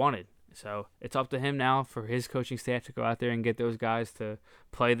wanted. So it's up to him now for his coaching staff to go out there and get those guys to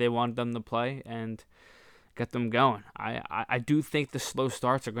play they want them to play and get them going. I do think the slow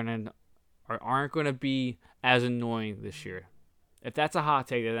starts aren't going to be as annoying this year. If that's a hot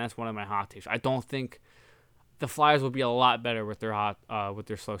take, then that's one of my hot takes. I don't think the Flyers will be a lot better with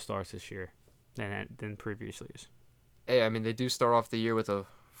their slow starts this year than previous years. Hey, I mean they do start off the year with a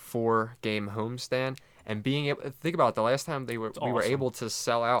 4-game homestand. And being able to think about it, the last time we were able to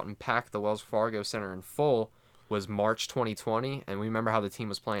sell out and pack the Wells Fargo Center in full was March 2020, and we remember how the team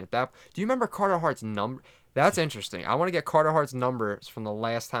was playing at that. Do you remember Carter Hart's number? That's interesting. I want to get Carter Hart's numbers from the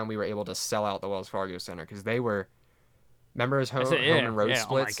last time we were able to sell out the Wells Fargo Center because they were. Remember his home and road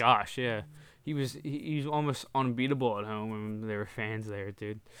splits? Oh my gosh, yeah. He was almost unbeatable at home when there were fans there,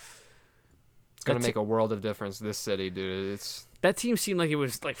 dude. It's gonna make a world of difference. This city, dude. That team seemed like it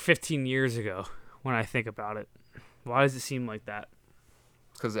was like 15 years ago when I think about it. Why does it seem like that?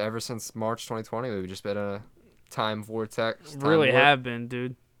 Because ever since March 2020, we've just been a time vortex. Have been,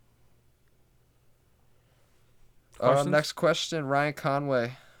 dude. Next question, Ryan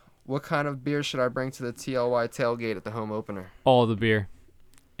Conway. What kind of beer should I bring to the TLY tailgate at the home opener? All the beer,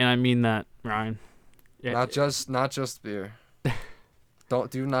 and I mean that, Ryan. Yeah. Not just beer.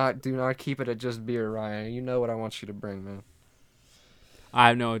 Do not keep it at just beer, Ryan. You know what I want you to bring, man. I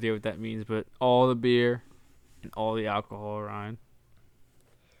have no idea what that means, but all the beer and all the alcohol, Ryan.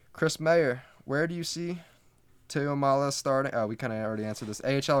 Chris Mayer, where do you see Tuamala starting? Oh, we kind of already answered this.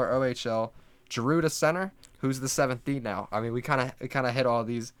 AHL or OHL? Giroux to center. Who's the 7th D now? I mean, we kind of hit all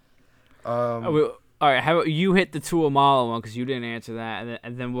these. All right, how about you hit the Tuamala one because you didn't answer that,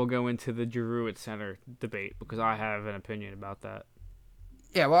 and then we'll go into the Giroux at center debate because I have an opinion about that.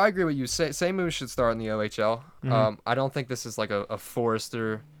 Yeah, well, I agree with you. Samu should start in the OHL. Mm-hmm. I don't think this is like a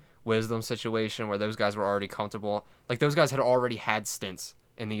Forrester Wisdom situation where those guys were already comfortable. Like, those guys had already had stints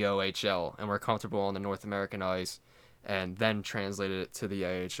in the OHL and were comfortable on the North American ice and then translated it to the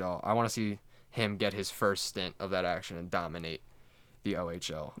AHL. I want to see him get his first stint of that action and dominate the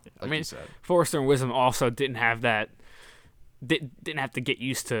OHL, like you said. Forrester and Wisdom also didn't have that. Didn't have to get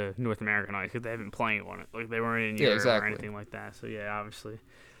used to North American ice because they've been playing on it. Like they weren't in Europe or anything like that. So yeah, obviously.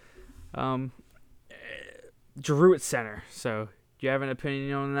 Giroux at center. So do you have an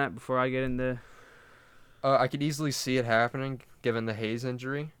opinion on that before I get into? I could easily see it happening given the Hayes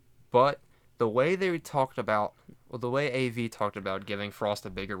injury, but the way AV talked about giving Frost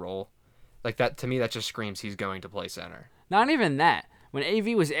a bigger role, like that to me, that just screams he's going to play center. Not even that. When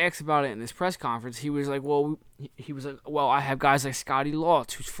AV was asked about it in this press conference, he was like, "Well, I have guys like Scotty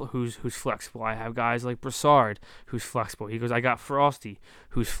Lotz who's flexible. I have guys like Brassard who's flexible." He goes, "I got Frosty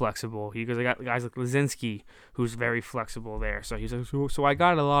who's flexible." He goes, "I got guys like Lazinski who's very flexible there." So he's like, "So I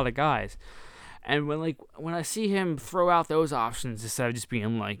got a lot of guys." And when I see him throw out those options instead of just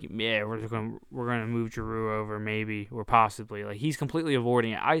being like, "Yeah, we're gonna move Giroux over maybe or possibly," like he's completely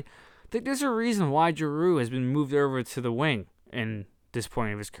avoiding it. I think there's a reason why Giroux has been moved over to the wing in this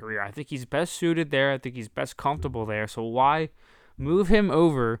point of his career. I think he's best suited there. I think he's best comfortable there. So why move him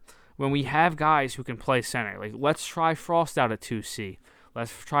over when we have guys who can play center? Like, let's try Frost out at 2C.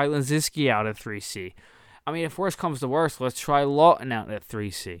 Let's try Lazinski out at 3C. I mean, if worst comes to worst, let's try Lawton out at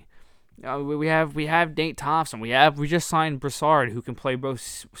 3C. We have Nate Thompson. We just signed Brassard who can play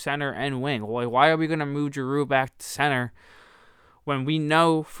both center and wing. Well, why are we going to move Giroux back to center when we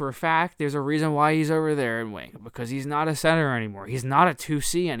know for a fact there's a reason why he's over there in wing? Because he's not a center anymore. He's not a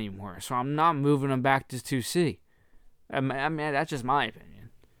 2C anymore. So I'm not moving him back to 2C. I mean, that's just my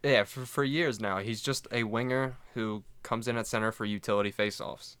opinion. Yeah, for years now, he's just a winger who comes in at center for utility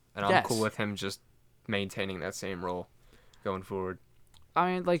faceoffs. And I'm cool with him just maintaining that same role going forward.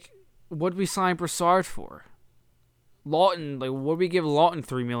 I mean, like, what'd we sign Brassard for? Lawton, like, what'd we give Lawton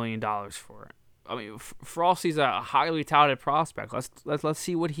 $3 million for? I mean, Frosty's a highly touted prospect. Let's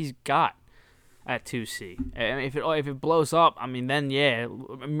see what he's got at 2C. I mean, if it blows up, I mean, then yeah,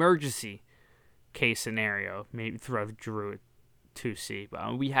 emergency case scenario, maybe throw Giroux at 2C. But I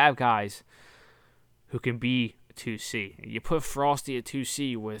mean, we have guys who can be 2C. You put Frosty at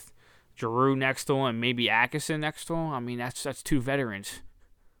 2C with Giroux next to him and maybe Atkinson next to him. I mean, that's two veterans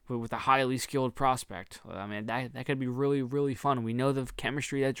with a highly skilled prospect. I mean, that could be really, really fun. We know the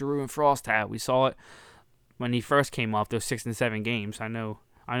chemistry that Giroux and Frost have. We saw it when he first came off those 6 and 7 games. I know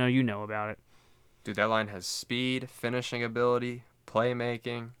you know about it. Dude, that line has speed, finishing ability,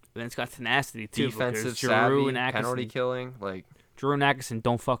 playmaking. Then it's got tenacity too. Defensive savvy, and penalty killing. Like Giroux and Atkinson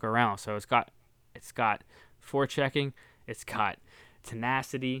don't fuck around. So it's got forechecking, it's got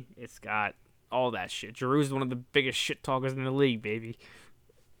tenacity, it's got all that shit. Giroux's one of the biggest shit talkers in the league, baby.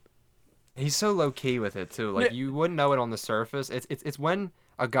 He's so low key with it too. Like you wouldn't know it on the surface. It's when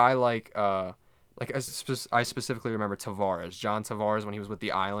a guy like I specifically remember Tavares, John Tavares, when he was with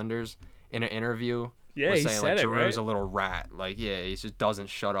the Islanders in an interview. Yeah, was he saying said like it, Giroux's right? a little rat. Like he just doesn't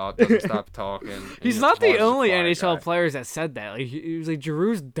shut up, doesn't stop talking. He's not the only NHL players that said that. Like he was like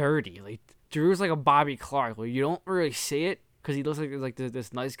Giroux's dirty. Like Giroux's like a Bobby Clark. Like you don't really see it because he looks like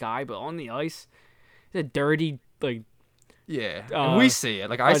this nice guy, but on the ice, he's a dirty like. Yeah, we see it.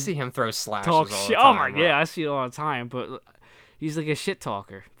 Like I see him throw slashes all the time. Oh my, yeah, I see it all the time. But he's like a shit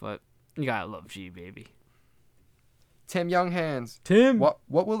talker. But you gotta love G, baby. Tim Younghands. Tim. What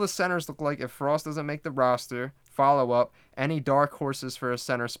will the centers look like if Frost doesn't make the roster? Follow up. Any dark horses for a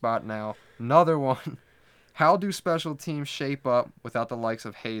center spot now? Another one. How do special teams shape up without the likes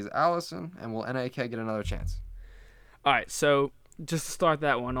of Hayes, Allison, and will NAK get another chance? All right, so just to start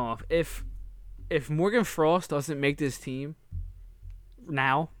that one off, if Morgan Frost doesn't make this team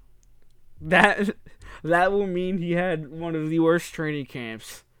now, that will mean he had one of the worst training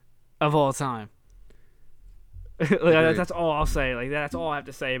camps of all time. That's all I'll say. Like, that's all I have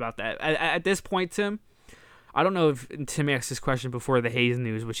to say about that. At this point, Tim, I don't know if Tim asked this question before the Hayes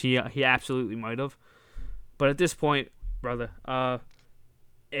news, which he absolutely might have. But at this point, brother,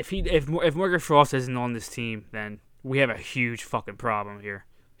 if Morgan Frost isn't on this team, then we have a huge fucking problem here.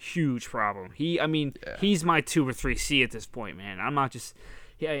 Huge problem. He's my 2 or 3C at this point, man. I'm not just.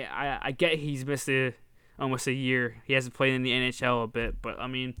 Yeah, I get he's missed almost a year. He hasn't played in the NHL a bit, but I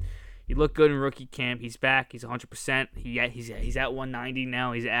mean, he looked good in rookie camp. He's back. He's 100%. He's at 190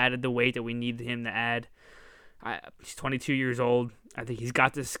 now. He's added the weight that we needed him to add. He's 22 years old. I think he's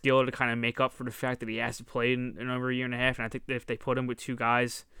got the skill to kind of make up for the fact that he hasn't played in over a year and a half. And I think that if they put him with 2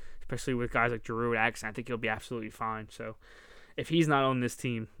 guys, especially with guys like Giroux and Atkinson, I think he'll be absolutely fine. So if he's not on this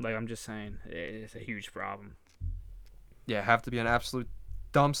team, like I'm just saying, it's a huge problem. Yeah, have to be an absolute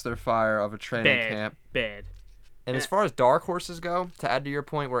dumpster fire of a training camp. Bad. And as far as dark horses go, to add to your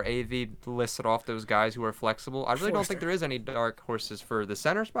point where AV listed off those guys who are flexible, I really don't think there is any dark horses for the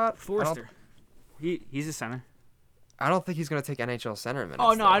center spot. Forster. He's a center. I don't think he's going to take NHL center minutes.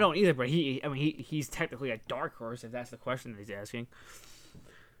 Oh, no, I don't either, but he's technically a dark horse, if that's the question that he's asking.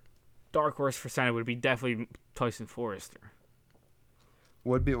 Dark horse for center would be definitely Tyson Forrester.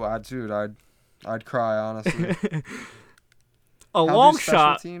 Would be, well, dude, I'd cry, honestly. A long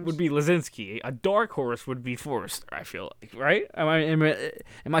shot would be Lazinski. A dark horse would be Forrester, I feel like, right?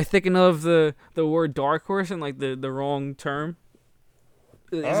 Am I thinking of the word dark horse in like the wrong term?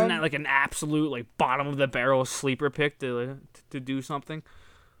 Isn't that like an absolute like bottom of the barrel sleeper pick to do something?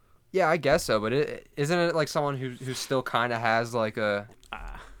 Yeah, I guess so, but isn't it like someone who still kind of has like a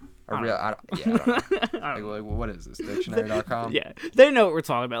real I don't know. Like, what is this, dictionary.com? Yeah, they know what we're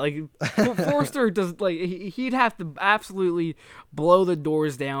talking about. Like Forster does, like he'd have to absolutely blow the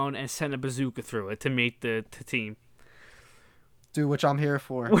doors down and send a bazooka through it to make the team. Dude, which I'm here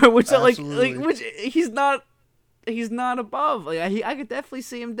for. which he's not above. Like I could definitely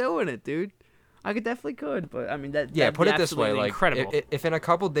see him doing it, dude. I definitely could, but I mean that. Yeah, put it this way, like incredible. If in a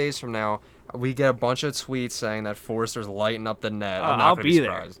couple days from now we get a bunch of tweets saying that Forster's lighting up the net, I'm not I'll gonna be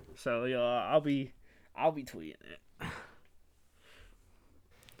surprised. There. So I'll be tweeting it.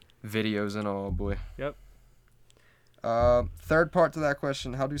 Videos and all, boy. Yep. Third part to that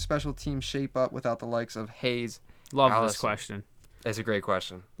question: how do special teams shape up without the likes of Hayes? Love Allison? This question. It's a great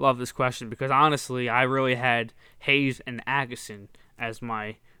question. Love this question because honestly, I really had Hayes and Atkinson as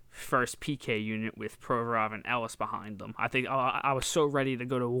my first PK unit with Provorov and Ellis behind them. I think I was so ready to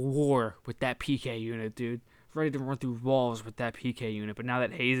go to war with that PK unit, dude. Ready to run through walls with that PK unit. But now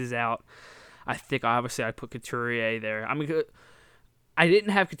that Hayes is out, I think obviously I'd put Couturier there. I mean, I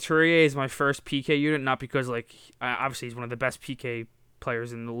didn't have Couturier as my first PK unit, not because like obviously he's one of the best PK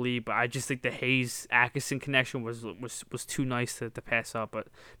players in the league, but I just think the Hayes Atkinson connection was too nice to pass up. But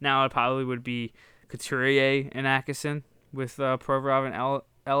now it probably would be Couturier and Atkinson with Provorov and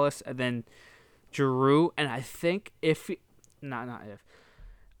Ellis, and then Giroux, and I think I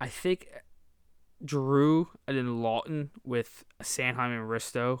think Giroux and then Lawton with Sanheim and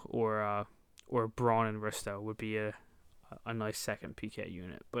Risto or Braun and Risto would be a nice second PK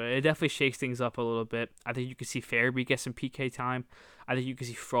unit. But it definitely shakes things up a little bit. I think you could see Farabee get some PK time. I think you could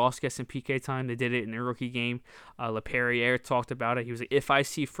see Frost get some PK time. They did it in their rookie game. LaPerriere talked about it. He was like, if I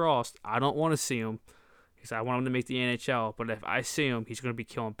see Frost, I don't want to see him because I want him to make the NHL. But if I see him, he's going to be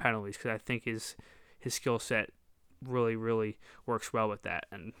killing penalties because I think his skill set really, really works well with that.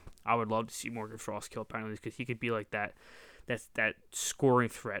 And I would love to see Morgan Frost kill penalties because he could be like that scoring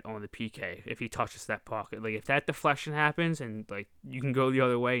threat on the PK if he touches that puck. Like if that deflection happens and like you can go the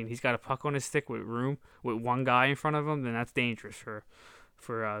other way and he's got a puck on his stick with room with one guy in front of him, then that's dangerous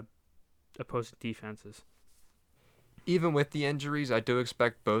for opposing defenses. Even with the injuries, I do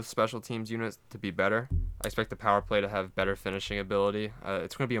expect both special teams units to be better. I expect the power play to have better finishing ability.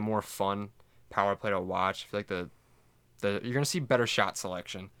 It's going to be a more fun power play to watch. I feel like you're going to see better shot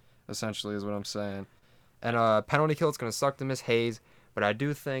selection, essentially, is what I'm saying. And penalty kill, it's going to suck to miss Hayes, but I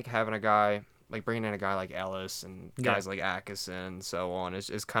do think having a guy, like bringing in a guy like Ellis and guys like Atkinson and so on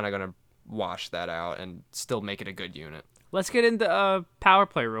is kind of going to wash that out and still make it a good unit. Let's get into power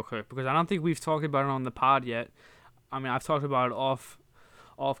play real quick because I don't think we've talked about it on the pod yet. I mean, I've talked about it off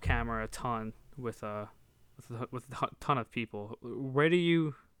camera a ton with a ton of people.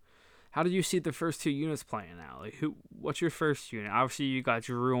 How do you see the first two units playing out? Like, what's your first unit? Obviously, you got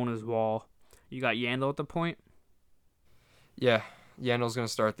Giroux on his wall. You got Yandel at the point? Yeah, Yandel's going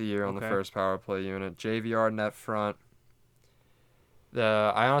to start the year on the first power play unit. JVR net front.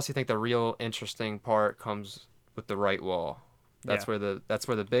 I honestly think the real interesting part comes with the right wall. That's where that's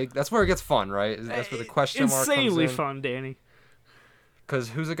where it gets fun, right? That's where the question mark comes in. Insanely fun, Danny. Because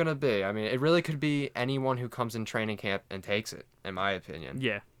who's it gonna be? I mean, it really could be anyone who comes in training camp and takes it, in my opinion.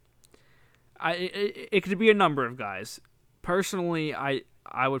 Yeah. It could be a number of guys. Personally,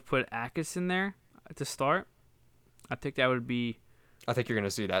 I would put Akis in there to start. I think that would be. I think you're gonna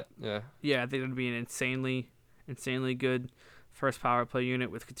see that. Yeah. Yeah, I think it would be an insanely good first power play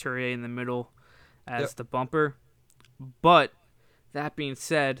unit with Couturier in the middle as the bumper. But that being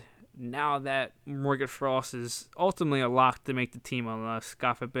said, now that Morgan Frost is ultimately a lock to make the team, unless,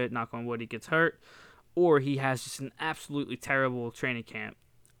 God forbid, knock on wood, he gets hurt, or he has just an absolutely terrible training camp,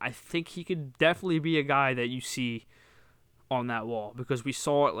 I think he could definitely be a guy that you see on that wall, because we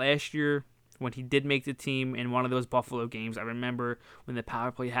saw it last year when he did make the team in one of those Buffalo games. I remember when the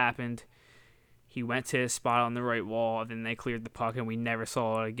power play happened, he went to his spot on the right wall, and then they cleared the puck, and we never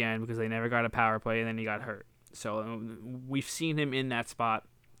saw it again because they never got a power play, and then he got hurt. So we've seen him in that spot.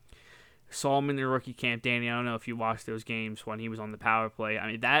 Saw him in the rookie camp. Danny, I don't know if you watched those games when he was on the power play. I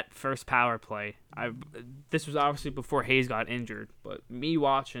mean, that first power play, this was obviously before Hayes got injured, but me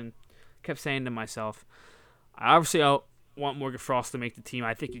watching, kept saying to myself, I want Morgan Frost to make the team.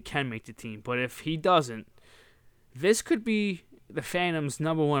 I think he can make the team. But if he doesn't, this could be the Phantom's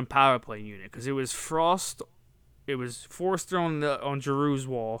 #1 power play unit, because it was Frost, it was Forster on Giroux's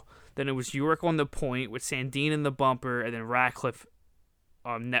wall, then it was York on the point with Sandin in the bumper, and then Ratcliffe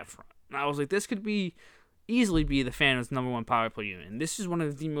net front. And I was like, this could easily be the Phantom's #1 power play unit. And this is one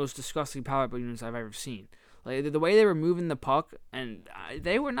of the most disgusting power play units I've ever seen. Like, the way they were moving the puck, and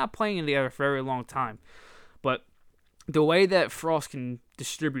they were not playing together for a very long time, but the way that Frost can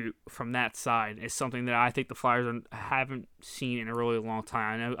distribute from that side is something that I think the Flyers haven't seen in a really long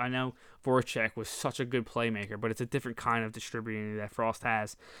time. I know Voracek was such a good playmaker, but it's a different kind of distributing that Frost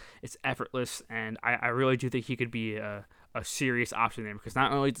has. It's effortless, and I really do think he could be a serious option there, because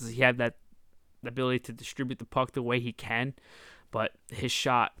not only does he have that ability to distribute the puck the way he can, but his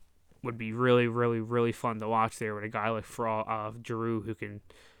shot would be really, really, really fun to watch there with a guy like Giroux who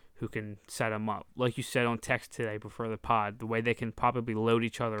can set him up. Like you said on text today before the pod, the way they can probably load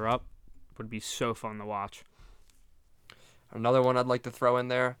each other up would be so fun to watch. Another one I'd like to throw in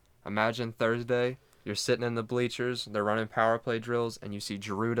there, imagine Thursday, you're sitting in the bleachers, they're running power play drills, and you see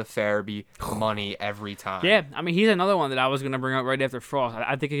Giroux to Farabee money every time. Yeah, I mean, he's another one that I was going to bring up right after Frost.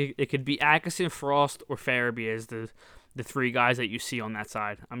 I think it could be Atkinson, Frost, or Farabee as the three guys that you see on that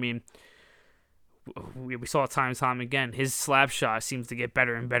side. I mean, we saw it time and time again. His slap shot seems to get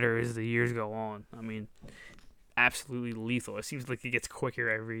better and better as the years go on. I mean, absolutely lethal. It seems like it gets quicker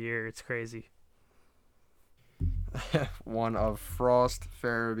every year. It's crazy. One of Frost,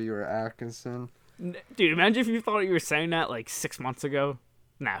 Farabee, or Atkinson. Dude, imagine if you thought you were saying that like 6 months ago.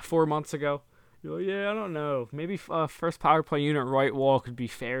 4 months ago. You're like, yeah, I don't know. Maybe first power play unit right wall could be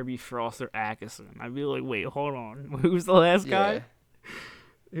Farabee, Frost, or Atkinson. I'd be like, wait, hold on. Who's the last guy?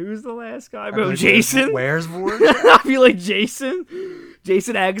 Who's the last guy, bro? Jason? Where's Ward? I feel like Jason.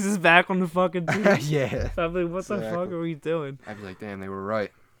 Jason Aggs is back on the fucking team. Yeah. I'm like, what the fuck are we doing? I'd be like, damn, they were right.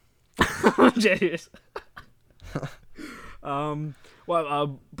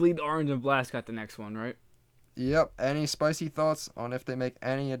 Bleed Orange and Blast got the next one, right? Yep. Any spicy thoughts on if they make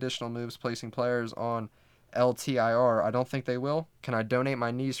any additional moves placing players on LTIR? I don't think they will. Can I donate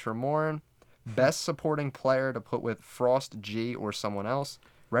my knees for Morin? Best supporting player to put with Frost, G, or someone else.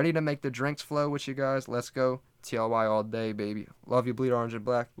 Ready to make the drinks flow with you guys. Let's go. TLY all day, baby. Love you, Bleed Orange and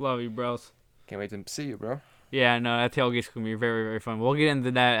Black. Love you, bros. Can't wait to see you, bro. Yeah, no, that tailgate's going to be very, very fun. We'll get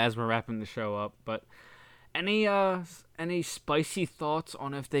into that as we're wrapping the show up. But any spicy thoughts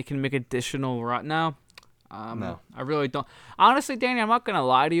on if they can make additional right now? No. I really don't. Honestly, Danny, I'm not going to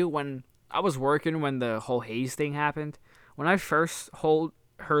lie to you. When I was working when the whole Hayes thing happened, when I first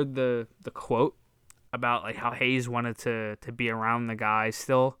heard the quote about like how Hayes wanted to be around the guys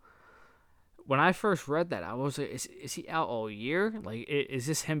still, when I first read that, I was like, is he out all year? Like, is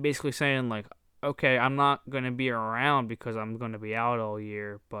this him basically saying like, okay, I'm not going to be around because I'm going to be out all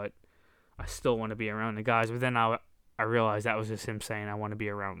year, but I still want to be around the guys? But then I realized that was just him saying I want to be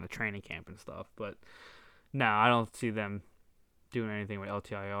around the training camp and stuff. But no, I don't see them doing anything with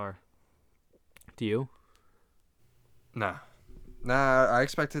LTIR. Do you? Nah, I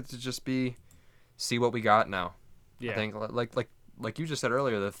expect it to just be see what we got now. Yeah. I think like you just said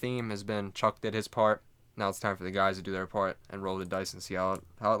earlier, the theme has been Chuck did his part. Now it's time for the guys to do their part and roll the dice and see how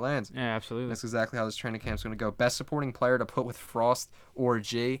it lands. Yeah, absolutely. That's exactly how this training camp's going to go. Best supporting player to put with Frost or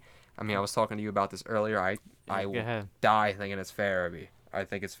G. I mean, I was talking to you about this earlier. I Go will ahead. die thinking it's Farabee. I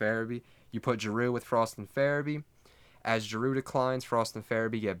think it's Farabee. You put Giroux with Frost and Farabee. As Giroux declines, Frost and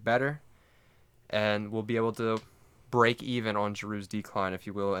Farabee get better, and we'll be able to break even on Giroux's decline, if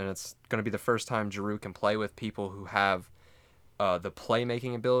you will. And it's going to be the first time Giroux can play with people who have the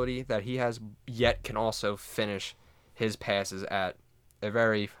playmaking ability that he has, yet can also finish his passes at a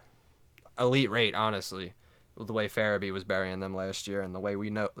very elite rate, honestly. The way Farabee was burying them last year, and the way we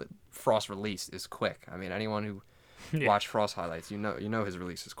know Frost release is quick. I mean, anyone who watched Frost highlights, you know his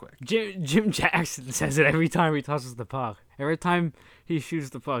release is quick. Jim Jackson says it every time he tosses the puck. Every time he shoots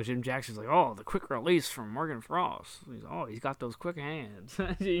the puck, Jim Jackson's like, "Oh, the quick release from Morgan Frost. He's got those quick hands."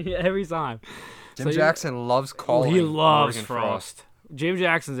 Every time. Jim Jackson loves calling. He loves Morgan Frost. Jim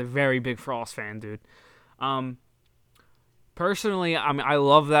Jackson's a very big Frost fan, dude. Personally, I mean, I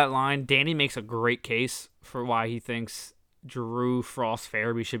love that line. Danny makes a great case for why he thinks Giroux, Frost,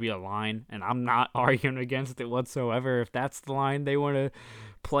 Farabee should be a line, and I'm not arguing against it whatsoever. If that's the line they want to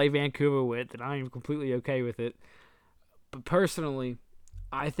play Vancouver with, then I'm completely okay with it. But personally,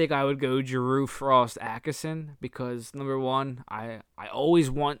 I think I would go Giroux, Frost, Atkinson, because number one, I've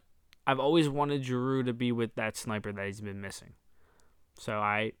always wanted Giroux to be with that sniper that he's been missing.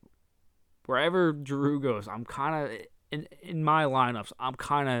 So wherever Giroux goes, I'm kind of in my lineups, I'm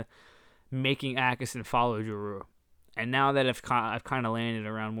kind of making Atkinson follow Giroux. And now that I've kind of landed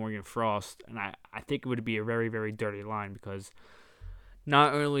around Morgan Frost, and I think it would be a very, very dirty line, because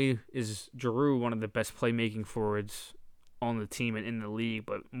not only is Giroux one of the best playmaking forwards on the team and in the league,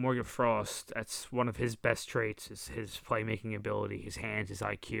 but Morgan Frost, that's one of his best traits, is his playmaking ability, his hands, his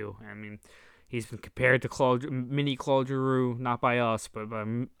IQ. I mean, he's been compared to mini Claude Giroux, not by us, but by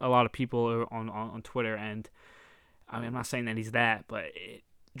a lot of people on Twitter. And I mean, I'm not saying that he's that, but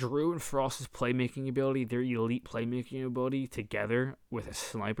Giroux and Frost's playmaking ability, their elite playmaking ability together with a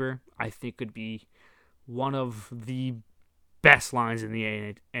sniper, I think could be one of the best lines in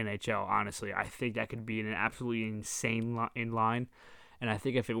the NHL, honestly. I think that could be an absolutely insane line, and I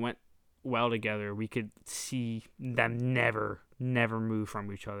think if it went well together, we could see them never move from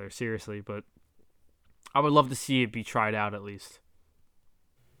each other, seriously. But I would love to see it be tried out at least.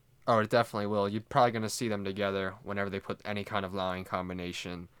 Oh, it definitely will. You're probably going to see them together whenever they put any kind of line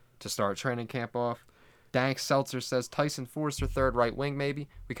combination to start training camp off. Dank Seltzer says Tyson Forster, third right wing, maybe.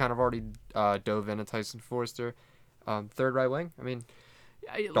 We kind of already dove into Tyson Forster. Third right wing? I mean,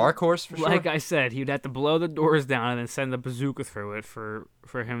 dark horse for sure. Like I said, he'd have to blow the doors down and then send the bazooka through it for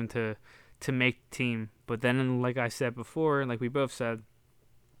him to make the team. But then, like I said before, and like we both said,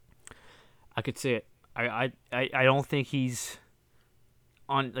 I could see it. I don't think he's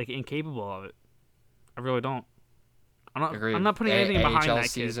incapable of it. I really don't. I'm not putting anything behind AHL that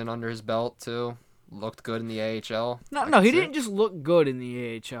season kid. under his belt too. Looked good in the AHL. No, he didn't just look good in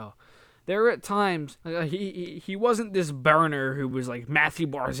the AHL. There were at times he wasn't this burner who was like Matthew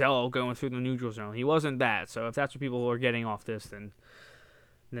Barzal going through the neutral zone. He wasn't that. So if that's what people are getting off this, then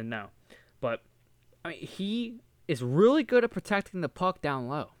no. But I mean, he is really good at protecting the puck down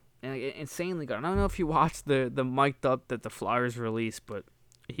low, and insanely good. I don't know if you watched the mic'd up that the Flyers released, but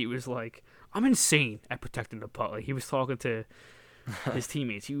he was like, "I'm insane at protecting the puck." Like, he was talking to his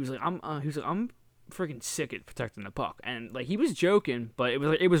teammates. He was like, "I'm freaking sick at protecting the puck," and like he was joking, but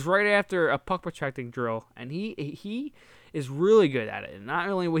it was right after a puck protecting drill, and he is really good at it. And not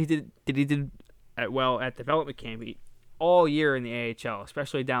only what he did well at development camp, all year in the AHL,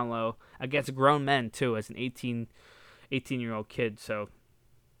 especially down low against grown men too, as an 18-year-old kid. So,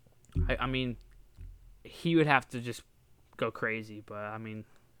 I mean, he would have to just go crazy, but I mean,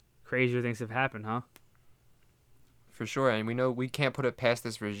 crazier things have happened, huh? For sure, and we know we can't put it past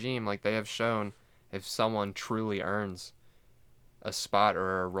this regime. Like, they have shown, if someone truly earns a spot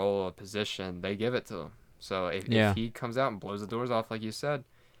or a role, a position, they give it to him. So if he comes out and blows the doors off, like you said,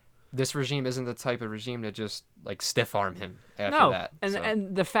 this regime isn't the type of regime to just like stiff arm him after that.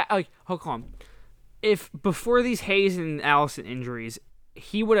 And the fact, like, hold on, if before these Hayes and Allison injuries,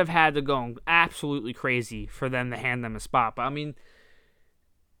 he would have had to go absolutely crazy for them to hand them a spot. But I mean,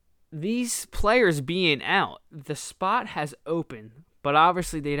 these players being out, the spot has opened, but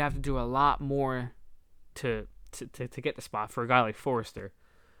obviously they'd have to do a lot more to get the spot for a guy like Forrester.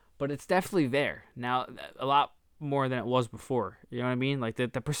 But it's definitely there now, a lot more than it was before. You know what I mean? Like, the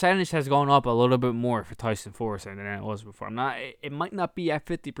percentage has gone up a little bit more for Tyson Forrester than it was before. It might not be at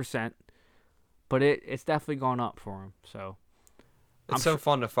 50%, but it's definitely gone up for him. So it's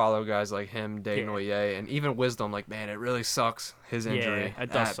fun to follow guys like him, Desnoyers, and even Wisdom. Like, man, it really sucks, his injury. Yeah,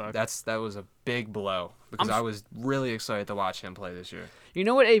 it does suck. That was a big blow, because I was really excited to watch him play this year. You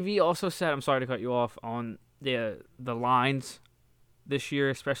know what AV also said? I'm sorry to cut you off on the lines. this year,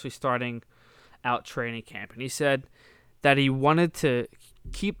 especially starting out training camp. And he said that he wanted to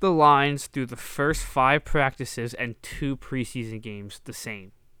keep the lines through the first 5 practices and 2 preseason games the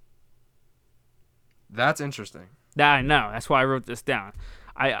same. That's interesting. That I know. That's why I wrote this down.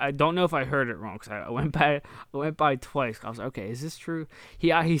 I don't know if I heard it wrong because I went by twice. I was like, okay, is this true?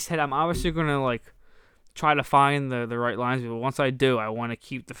 He said I'm obviously gonna like try to find the right lines, but once I do, I want to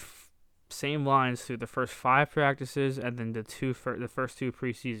keep the same lines through the first 5 practices and then the first 2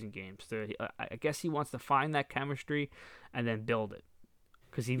 preseason games. I guess he wants to find that chemistry and then build it.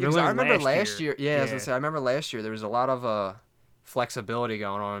 Because I remember last year. Yeah, I was gonna say, I remember last year there was a lot of flexibility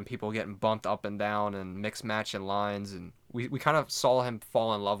going on, and people getting bumped up and down and mixed matching lines, and we kind of saw him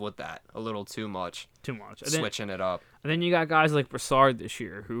fall in love with that a little too much. Switching it up. And then you got guys like Brassard this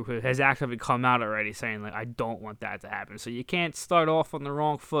year who has actively come out already saying, like, I don't want that to happen. So you can't start off on the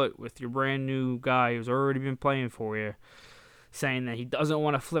wrong foot with your brand new guy who's already been playing for you saying that he doesn't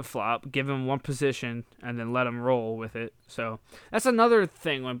want to flip-flop, give him one position, and then let him roll with it. So that's another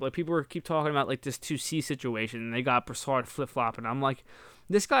thing when like, people keep talking about like this 2C situation, and they got Brassard flip-flopping. I'm like,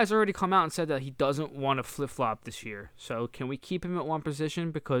 this guy's already come out and said that he doesn't want to flip-flop this year. So can we keep him at one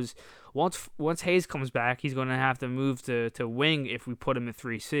position? Because once Hayes comes back, he's going to have to move to wing if we put him at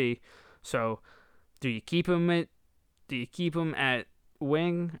 3C. So do you keep him at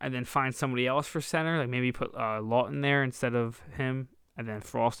wing and then find somebody else for center, like maybe put Lawton there instead of him, and then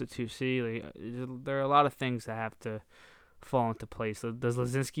Frost at 2C? Like, there are a lot of things that have to fall into place. So does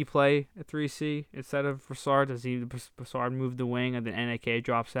Lazinski play at 3C instead of Brassard? Does Brassard move the wing and then NAK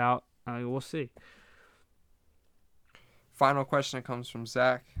drops out? We'll see. Final question comes from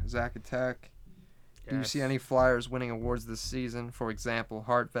Zach Attack. Do you see any Flyers winning awards this season? For example,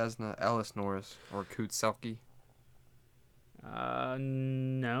 Hart, Vezina, Ellis Norris, or Kurt Selke?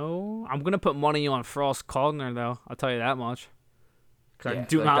 No. I'm going to put money on Frost Caldner, though. I'll tell you that much. Yeah, I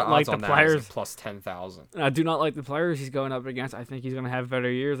do not like the players. Plus 10,000. I do not like the players he's going up against. I think he's going to have better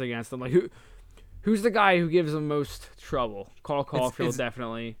years against them. Like, who's the guy who gives them most trouble? Carl Caulfield,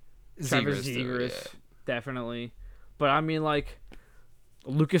 definitely. Trevor Zegras, definitely. But, I mean, like,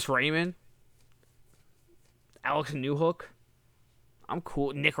 Lucas Raymond, Alex Newhook. I'm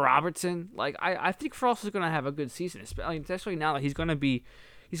cool. Nick Robertson. Like, I think Frost is going to have a good season, especially now that he's going to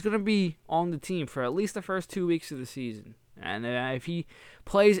be on the team for at least the first 2 weeks of the season. And if he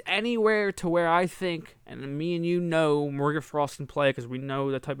plays anywhere to where I think, and me and you know Morgan Frost can play because we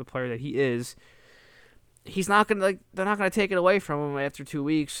know the type of player that he is, he's not going to, they're not going to take it away from him after 2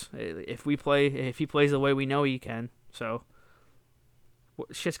 weeks if he plays the way we know he can. So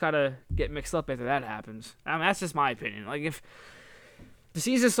shit's got to get mixed up after that happens. I mean, that's just my opinion. Like, if the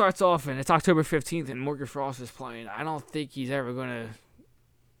season starts off and it's October 15th and Morgan Frost is playing, I don't think he's ever going to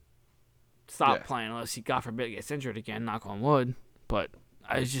stop playing unless he, God forbid, gets injured again, knock on wood. But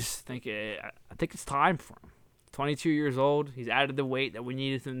I just think it's time for him. 22 years old. He's added the weight that we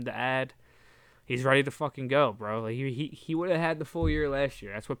needed him to add. He's ready to fucking go, bro. Like, he would have had the full year last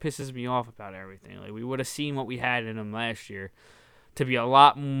year. That's what pisses me off about everything. Like, we would have seen what we had in him last year to be a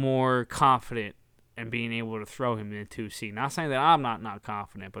lot more confident and being able to throw him in 2C. Not saying that I'm not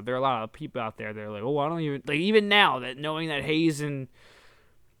confident, but there are a lot of people out there that are like, oh, I don't even... Like, even now, that knowing that Hayes and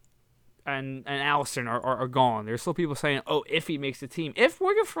Allison are gone, there's still people saying, oh, if he makes the team. If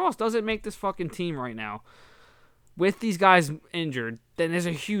Morgan Frost doesn't make this fucking team right now, with these guys injured, then there's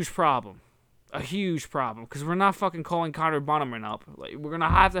a huge problem. A huge problem. Because we're not fucking calling Connor Bonneman up. Like, we're going to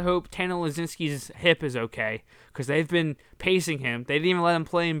have to hope Tanner Lazinski's hip is okay. Because they've been pacing him. They didn't even let him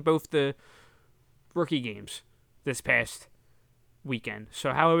play in both the rookie games this past weekend.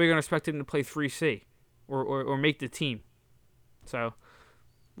 So how are we going to expect him to play 3C or make the team? So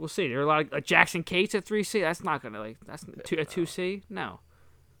we'll see. There are a lot of like Jackson Cates at 3C. That's not going to that's a 2C. No.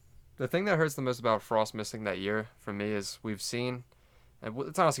 The thing that hurts the most about Frost missing that year for me is we've seen, and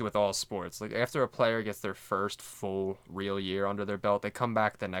it's honestly with all sports, like after a player gets their first full real year under their belt, they come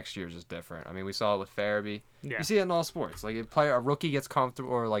back the next year just different. I mean, we saw it with Farabee. Yeah. You see it in all sports. Like a rookie gets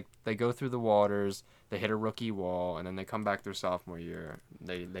comfortable, or like they go through the waters, they hit a rookie wall, and then they come back their sophomore year.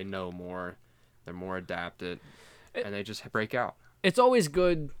 They know more, they're more adapted, and they just break out. It's always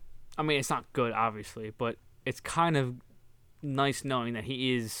good. I mean, it's not good, obviously, but it's kind of nice knowing that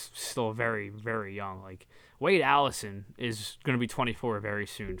he is still very, very young. Like, Wade Allison is going to be 24 very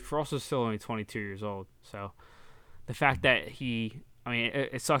soon. Frost is still only 22 years old. So the fact that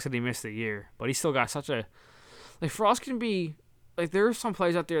it sucks that he missed a year, but he still got such a, like, Frost can be, like, there are some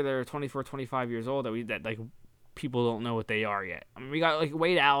players out there that are 24, 25 years old that like people don't know what they are yet. I mean, we got like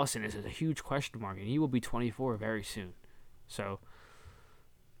Wade Allison is a huge question mark, and he will be 24 very soon. So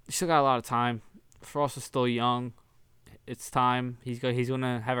he still got a lot of time. Frost is still young. it's time. He's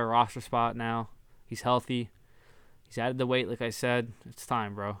gonna have a roster spot now. He's healthy. He's added the weight, like I said. It's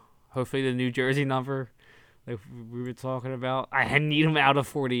time, bro. Hopefully the New Jersey number, like we were talking about. I need him out of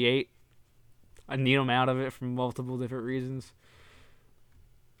 48. I need him out of it for multiple different reasons.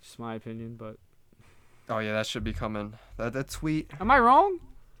 Just my opinion, but. Oh yeah, that should be coming. That tweet. Am I wrong?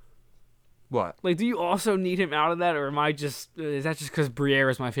 What? Like, do you also need him out of that, or is that just because Briere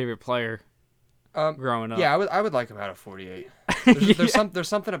is my favorite player? Growing up. Yeah, I would like him out of 48. There's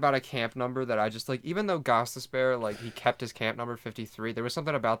something about a camp number that I just like. Even though Gostisbehere, like, he kept his camp number 53, there was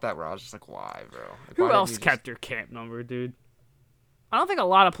something about that where I was just like, why, bro? Like, who else kept their camp number, dude? I don't think a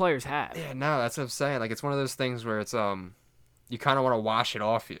lot of players have. Yeah, no, that's what I'm saying. Like, it's one of those things where it's you kind of want to wash it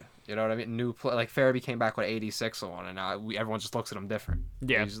off you. You know what I mean? New play, like Farabee came back with 86 on, and now everyone just looks at him different.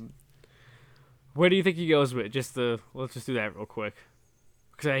 Yeah. Where do you think he goes with? Let's just do that real quick.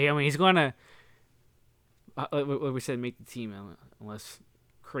 Because I mean, he's gonna. Like we said, make the team unless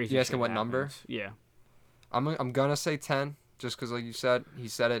crazy. You asking what happens. number? Yeah. I'm gonna say 10, just because, like you said, he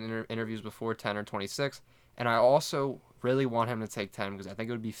said it in interviews before, 10 or 26, and I also really want him to take 10 because I think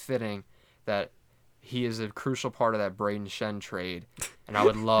it would be fitting that he is a crucial part of that Braden Shen trade, and I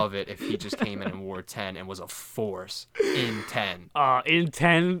would love it if he just came in and wore 10 and was a force in 10. In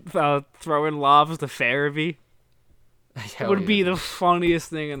 10, throwing lobs to Farabee would be the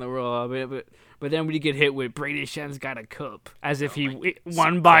funniest thing in the world. I mean, but then when you get hit with Braden Shen's got a cup, as if he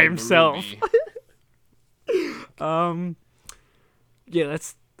won by himself. Yeah,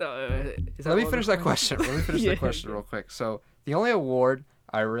 let's. Let me finish that question. Let me finish that question real quick. So the only award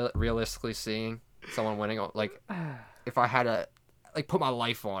I realistically seeing someone winning, like, if I had to, like, put my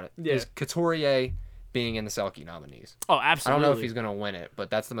life on it, is Couturier being in the Selke nominees. Oh, absolutely. I don't know if he's gonna win it,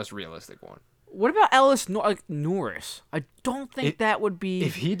 but that's the most realistic one. What about Norris? I don't think that would be.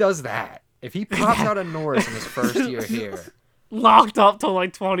 If he does that, if he pops out of Norris in his first year here, locked up till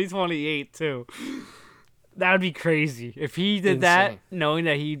like 2028 too. That would be crazy. If he did that, knowing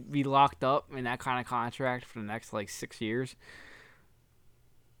that he'd be locked up in that kind of contract for the next like 6 years.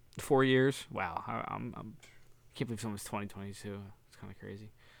 4 years. Wow, I can't believe someone's 2022. It's kind of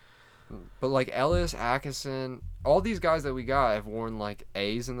crazy. But like Ellis, Atkinson, all these guys that we got have worn like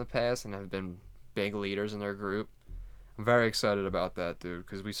A's in the past and have been big leaders in their group. I'm very excited about that, dude,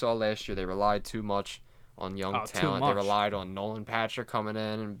 because we saw last year they relied too much on young talent. They relied on Nolan Patrick coming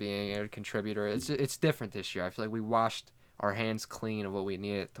in and being a contributor. It's different this year. I feel like we washed our hands clean of what we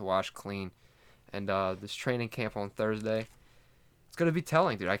needed to wash clean. And this training camp on Thursday, it's going to be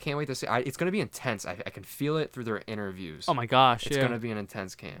telling, dude. I can't wait to see. It's going to be intense. I can feel it through their interviews. Oh, my gosh. It's going to be an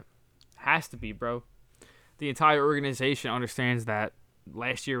intense camp. Has to be, bro. The entire organization understands that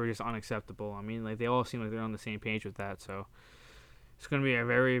last year was just unacceptable. I mean, like, they all seem like they're on the same page with that. So it's going to be a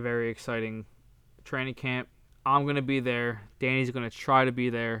very, very exciting training camp. I'm going to be there. Danny's going to try to be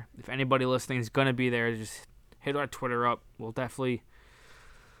there. If anybody listening is going to be there, just hit our Twitter up. We'll definitely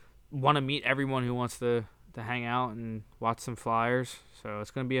want to meet everyone who wants to hang out and watch some Flyers. So it's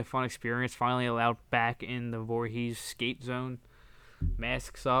going to be a fun experience. Finally allowed back in the Voorhees skate zone.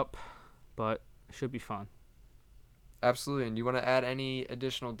 Masks up, but it should be fun. Absolutely. And you want to add any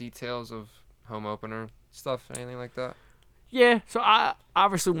additional details of home opener stuff, anything like that? Yeah, so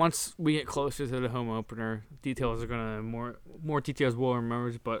obviously once we get closer to the home opener, details are gonna more details will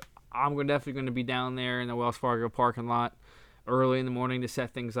emerge. But I'm definitely gonna be down there in the Wells Fargo parking lot early in the morning to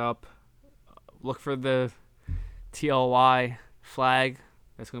set things up. Look for the TLY flag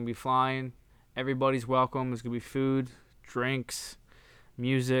that's gonna be flying. Everybody's welcome. There's gonna be food, drinks,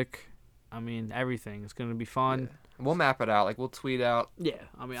 music. I mean, everything. It's gonna be fun. Yeah. We'll map it out. Like, we'll tweet out. Yeah,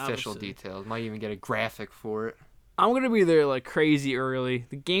 I mean, official obviously details. Might even get a graphic for it. I'm going to be there like crazy early.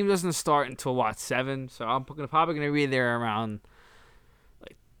 The game doesn't start until 7, so I'm probably going to be there around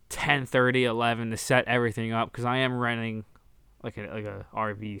like 10:30, 11 to set everything up because I am renting like a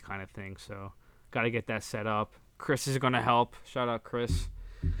RV kind of thing, so got to get that set up. Chris is going to help. Shout out Chris.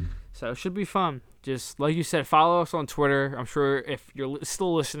 So it should be fun. Just like you said, follow us on Twitter. I'm sure if you're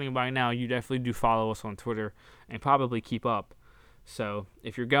still listening by now, you definitely do follow us on Twitter and probably keep up. So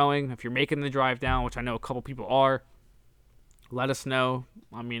if you're making the drive down, which I know a couple people are, let us know.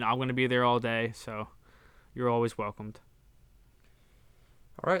 I mean, I'm going to be there all day, so you're always welcomed.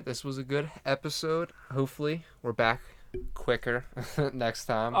 All right, this was a good episode. Hopefully, we're back quicker next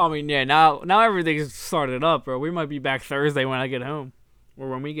time. I mean, yeah, now everything's started up, bro. We might be back Thursday when I get home, or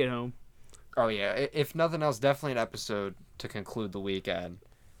when we get home. Oh, yeah. If nothing else, definitely an episode to conclude the weekend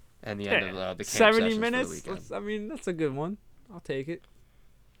and the end of the camp 70 minutes? That's a good one. I'll take it.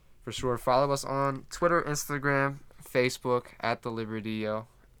 For sure. Follow us on Twitter, Instagram, Facebook, at The Liberdio.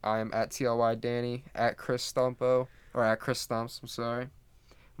 I am at TLY Danny, at Chris Stumpo. Or at Chris Stumps, I'm sorry.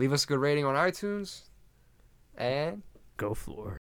 Leave us a good rating on iTunes. And Go Floor.